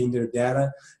and maintain their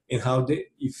data, and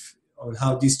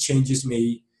how these changes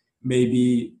may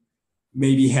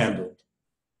be handled.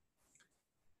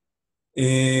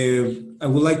 I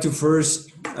would like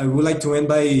to end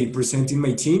by presenting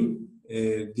my team.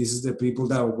 This is the people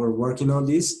that were working on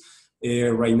this.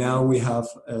 Right now we have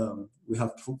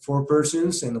 4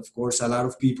 persons, and of course a lot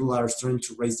of people are starting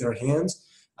to raise their hands.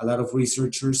 A lot of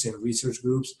researchers and research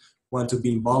groups want to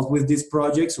be involved with these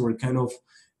projects. We're kind of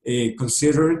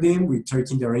considering them, we're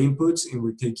taking their inputs, and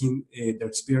we're taking the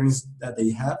experience that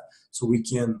they have, so we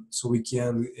can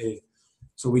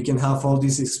have all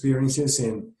these experiences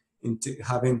and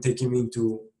having taken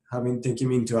into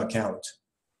account.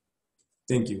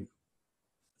 Thank you.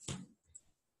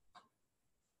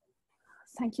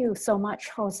 Thank you so much,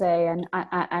 Jose.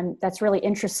 And that's really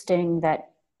interesting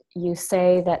that you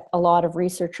say that a lot of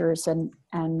researchers and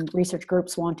research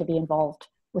groups want to be involved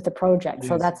with the project. Yes.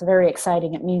 So that's very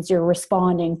exciting. It means you're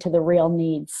responding to the real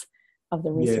needs of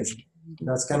the research community.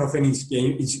 That's kind of an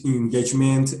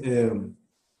engagement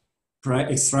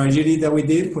strategy that we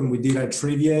did when we did our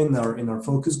trivia in our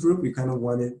focus group. We kind of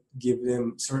wanted to give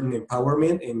them certain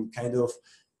empowerment and kind of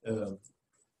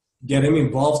get them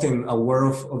involved and aware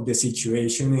of the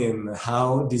situation and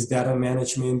how this data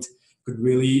management could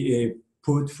really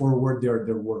put forward their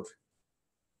work.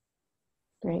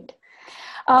 Great.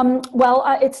 Well,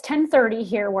 it's 10:30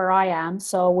 here where I am,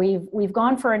 so we've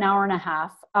gone for an hour and a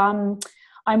half.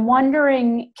 I'm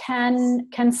wondering, can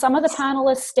some of the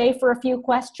panelists stay for a few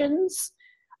questions,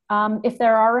 if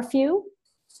there are a few?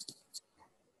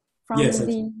 Yes,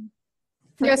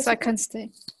 I can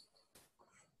stay.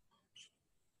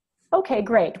 Okay,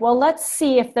 great. Well, let's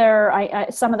see if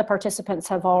some of the participants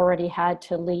have already had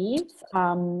to leave.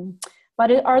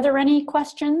 But are there any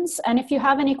questions? And if you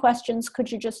have any questions,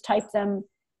 could you just type them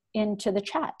into the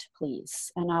chat,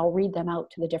 please? And I'll read them out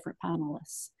to the different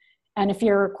panelists. And if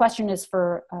your question is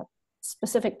for a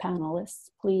specific panelist,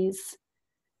 please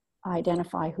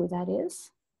identify who that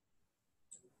is.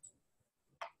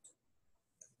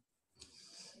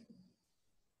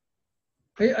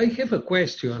 I have a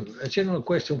question, a general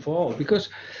question for all, because,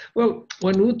 well,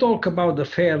 when we talk about the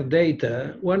FAIR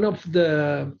data, one of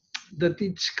that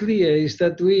it's clear is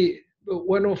that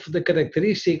one of the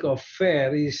characteristic of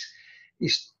FAIR is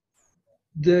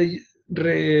the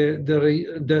ability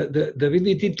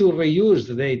to reuse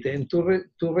the data, and to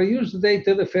reuse the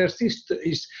data, the first is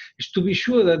to be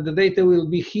sure that the data will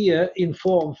be here in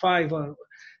 4, 5,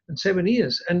 and 7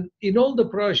 years. And in all the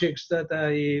projects that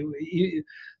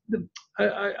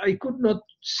I could not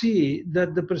see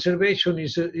that the preservation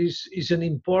is an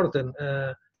important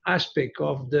aspect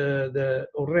of the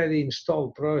already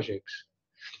installed projects.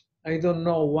 I don't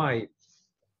know why.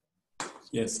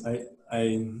 Yes,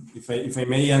 if I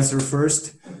may answer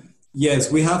first.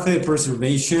 Yes, we have a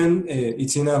preservation.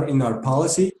 It's in our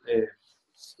policy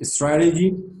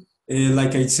strategy.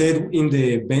 Like I said, in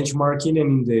the benchmarking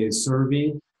and in the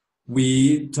survey,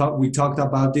 we talked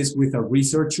about this with our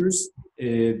researchers.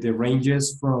 The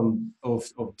ranges of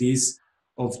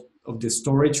the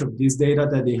storage of this data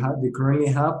that they currently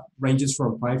have ranges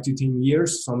from 5 to 10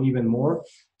 years, some even more.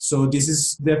 So this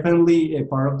is definitely a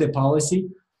part of the policy.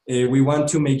 We want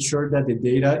to make sure that the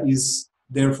data is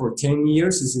there for 10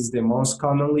 years. This is the most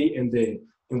commonly and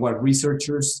what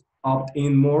researchers opt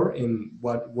in more, and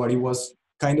what it was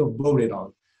kind of voted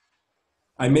on.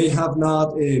 I may have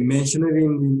not mentioned it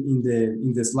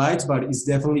in the slides, but it's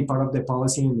definitely part of the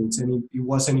policy, and it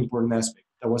was an important aspect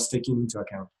that was taken into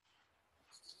account.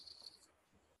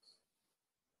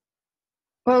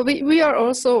 Well, we are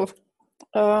also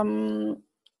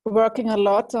working a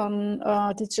lot on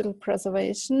digital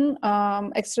preservation.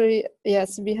 Actually,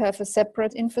 yes, we have a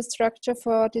separate infrastructure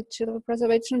for digital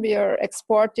preservation. We are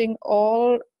exporting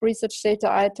all research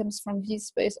data items from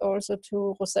DSpace also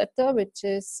to Rosetta, which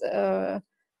is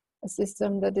a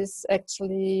system that is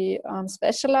actually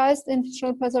specialized in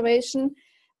digital preservation.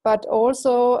 But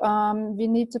also we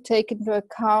need to take into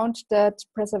account that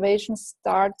preservation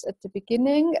starts at the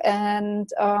beginning, and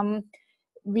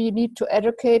we need to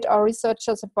educate our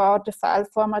researchers about the file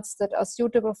formats that are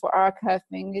suitable for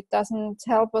archiving. It doesn't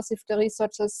help us if the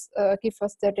researchers give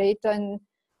us their data in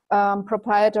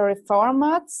proprietary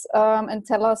formats and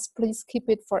tell us, please keep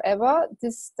it forever.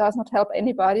 This does not help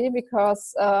anybody,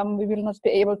 because we will not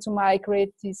be able to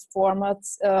migrate these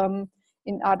formats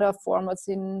in other formats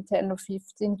in 10 or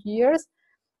 15 years.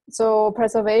 So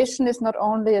preservation is not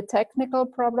only a technical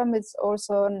problem, it's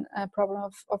also a problem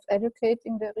of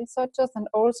educating the researchers. And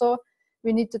also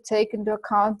we need to take into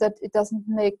account that it doesn't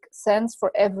make sense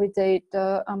for every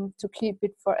data to keep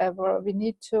it forever. We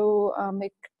need to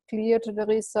make clear to the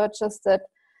researchers that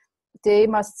they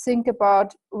must think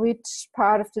about which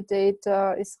part of the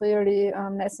data is really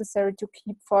necessary to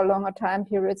keep for longer time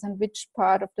periods, and which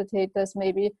part of the data is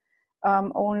maybe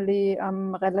only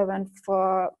relevant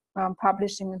for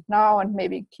publishing it now and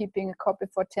maybe keeping a copy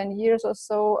for 10 years or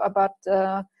so, but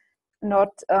not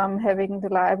having the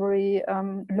library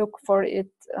look for it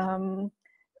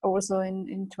also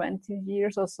in 20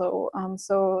 years or so.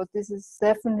 So this is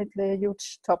definitely a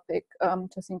huge topic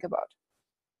to think about.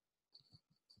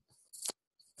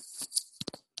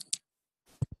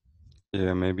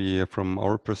 Yeah, maybe from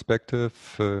our perspective,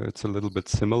 it's a little bit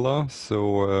similar.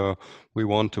 So we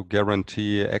want to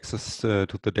guarantee access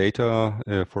to the data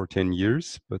for 10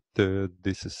 years, but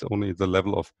this is only the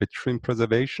level of bitstream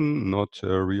preservation, not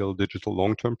real digital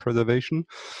long-term preservation.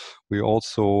 We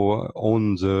also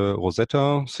own the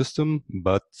Rosetta system,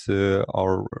 but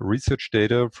our research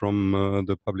data from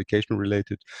the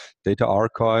publication-related data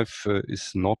archive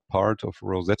is not part of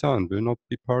Rosetta and will not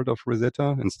be part of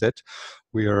Rosetta. Instead,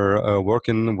 we are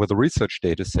working with a research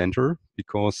data center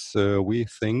because we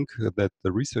think that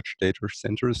the research data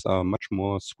centers are much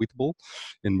more suitable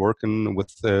in working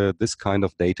with this kind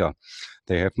of data.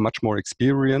 They have much more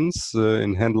experience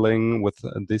in handling with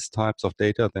these types of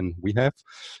data than we have.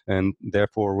 And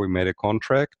therefore, we made a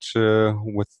contract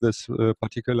with this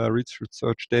particular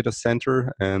research data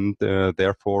center. And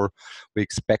therefore, we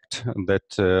expect that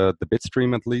the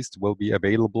bitstream at least will be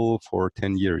available for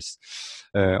 10 years.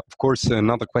 Of course,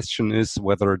 another question is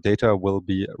whether data will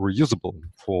be reusable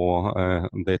for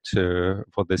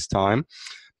for this time,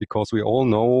 because we all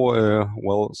know,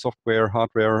 well, software,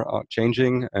 hardware are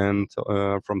changing, and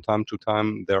from time to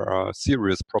time there are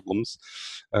serious problems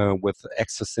with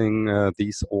accessing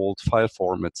these old file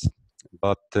formats.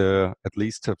 But at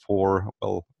least for,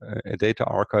 well, a data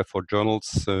archive for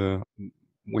journals,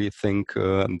 we think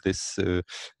this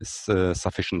is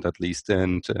sufficient at least.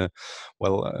 And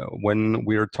well, when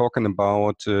we're talking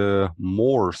about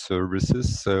more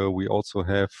services, we also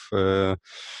have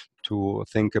to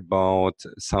think about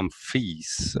some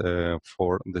fees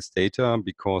for this data,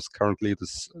 because currently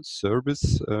this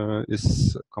service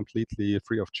is completely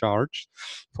free of charge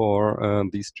for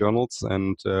these journals.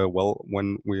 And well,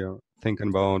 when we are thinking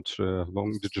about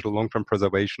digital long-term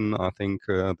preservation, I think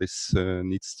this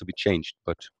needs to be changed,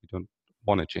 but we don't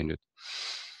want to change it.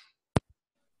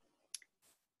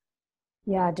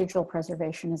 Yeah, digital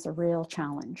preservation is a real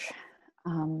challenge,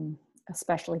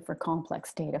 especially for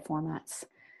complex data formats.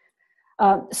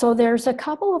 So there's a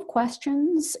couple of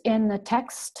questions in the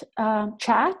text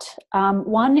chat.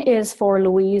 One is for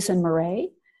Louise and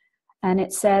Mireille, and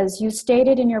it says, you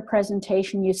stated in your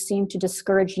presentation you seem to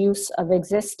discourage use of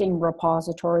existing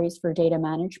repositories for data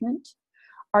management.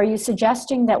 Are you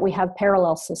suggesting that we have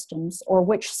parallel systems, or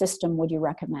which system would you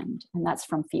recommend? And that's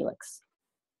from Felix.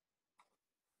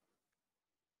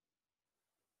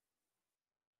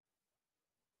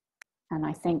 And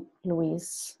I think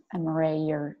Louise and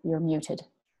Mireille, you're muted.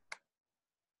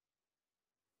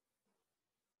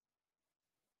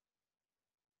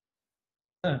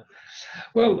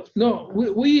 Well, no,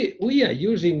 we are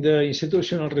using the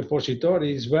institutional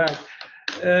repositories, but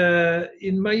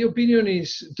in my opinion,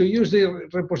 is to use the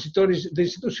repositories. The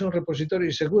institutional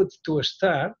repositories are good to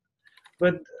start,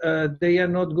 but they are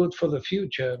not good for the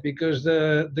future, because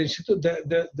the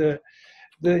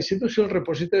institutional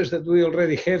repositories that we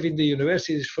already have in the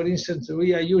universities, for instance,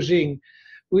 we are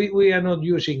not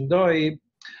using DOI.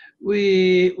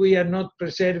 We are not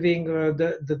preserving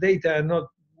the data, are not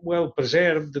well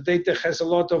preserved. The data has a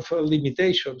lot of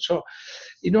limitations. So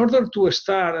in order to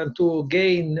start and to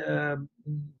gain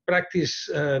practice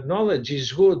knowledge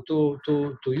is good to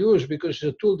use, because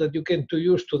it's a tool that you can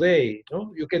use today.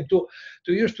 No? You can to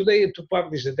use today to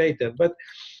publish the data. But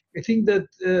I think that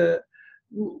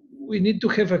we need to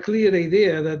have a clear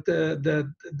idea that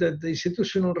that the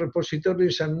institutional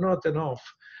repositories are not enough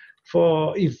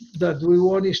for if that we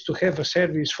want is to have a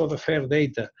service for the FAIR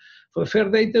data. For FAIR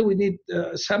data, we need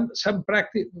some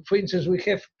practice. For instance,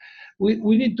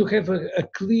 we need to have a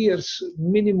clear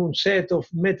minimum set of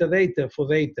metadata for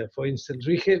data. For instance,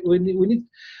 we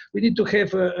need to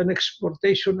have an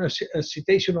exportation, a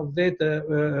citation of data,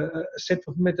 a set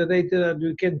of metadata that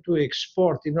we can to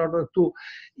export in order to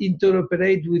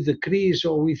interoperate with the CRIS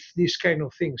or with this kind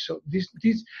of things. So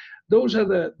those are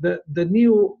the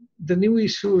new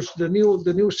issues, the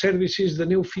new services, the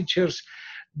new features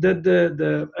that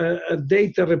a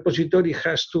data repository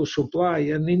has to supply.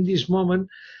 And in this moment,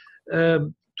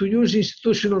 to use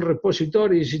institutional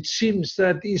repositories, it seems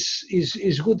that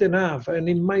is good enough, and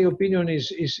in my opinion,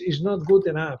 is not good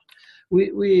enough.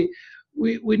 We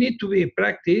need to be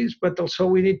practiced, but also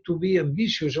we need to be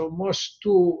ambitious, almost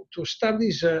to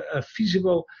establish a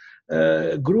feasible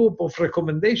group of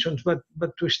recommendations, but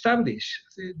to establish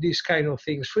these kind of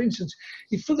things. For instance,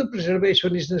 if further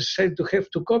preservation is necessary to have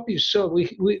 2 copies, so we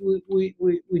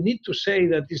need to say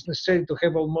that it's necessary to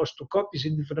have almost 2 copies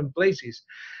in different places,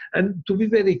 and to be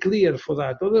very clear for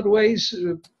that. Otherwise,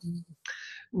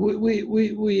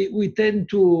 we tend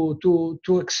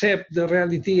to accept the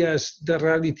reality as the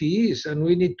reality is, and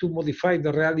we need to modify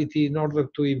the reality in order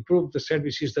to improve the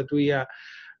services that we are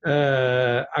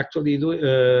actually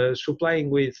supplying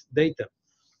with data.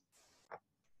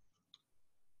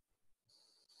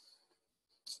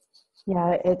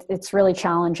 Yeah, it's really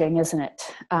challenging, isn't it?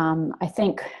 I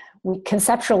think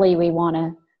conceptually we want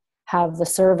to have the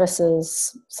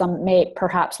services, some may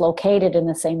perhaps located in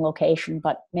the same location,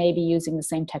 but maybe using the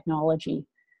same technology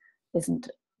isn't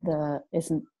the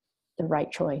right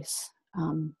choice.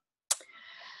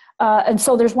 And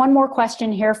so there's one more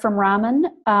question here from Raman,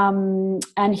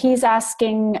 and he's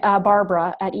asking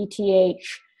Barbara at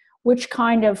ETH, which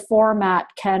kind of format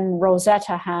can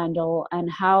Rosetta handle,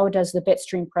 and how does the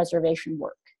bitstream preservation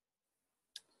work?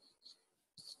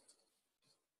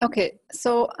 Okay,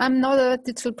 so I'm not a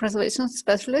digital preservation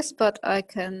specialist, but I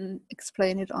can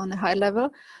explain it on a high level.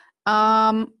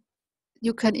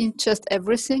 You can ingest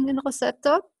everything in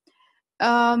Rosetta.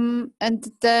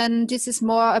 And then this is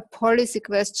more a policy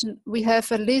question. We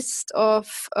have a list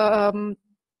of, our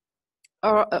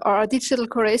digital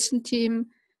curation team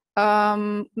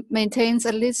maintains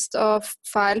a list of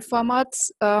file formats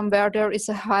where there is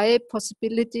a high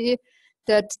possibility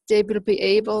that they will be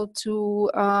able to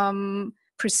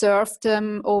preserve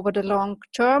them over the long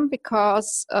term,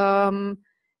 because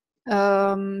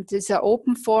these are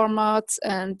open formats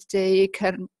and they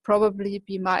can probably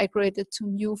be migrated to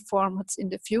new formats in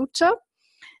the future.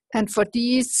 And for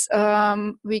these,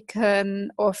 we can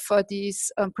offer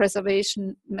these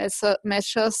preservation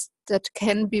measures that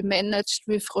can be managed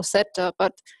with Rosetta,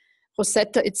 but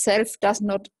Rosetta itself does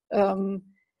not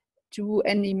do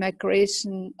any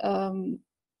migration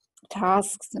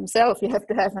tasks themselves. You have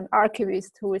to have an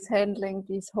archivist who is handling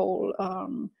these whole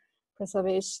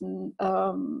preservation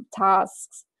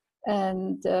tasks.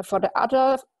 And for the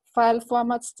other file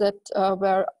formats that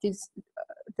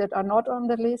that are not on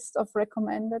the list of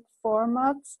recommended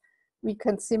formats, we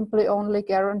can simply only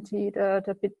guarantee the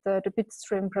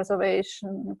bitstream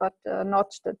preservation, but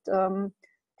not that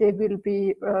they will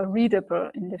be readable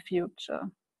in the future.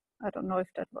 I don't know if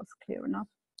that was clear enough.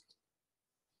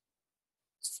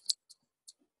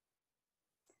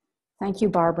 Thank you,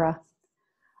 Barbara.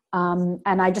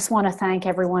 And I just want to thank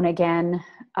everyone again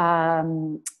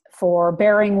for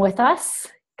bearing with us,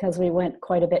 because we went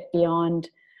quite a bit beyond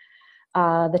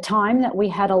the time that we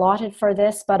had allotted for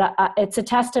this, but it's a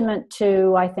testament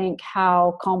to, I think,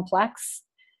 how complex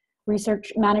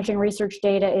managing research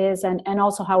data is, and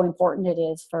also how important it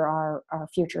is for our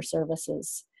future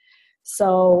services.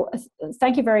 So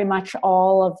thank you very much,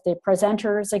 all of the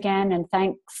presenters again, and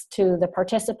thanks to the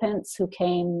participants who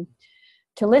came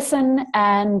to listen.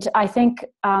 And I think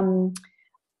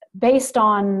based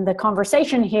on the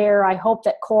conversation here, I hope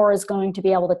that COAR is going to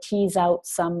be able to tease out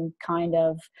some kind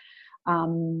of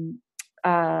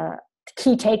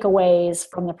key takeaways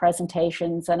from the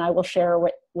presentations, and I will share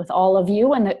with all of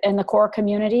you and the COAR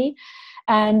community.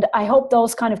 And I hope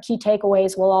those kind of key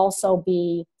takeaways will also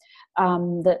be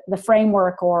the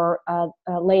framework, or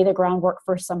lay the groundwork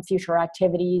for some future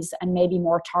activities and maybe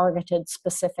more targeted,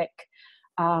 specific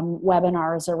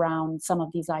webinars around some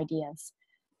of these ideas.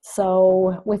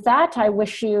 So with that, I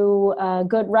wish you a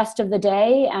good rest of the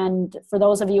day, and for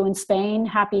those of you in Spain,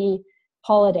 happy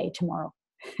holiday tomorrow.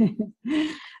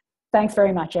 Thanks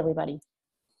very much, everybody.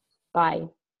 Bye.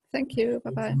 Thank you.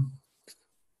 Bye-bye.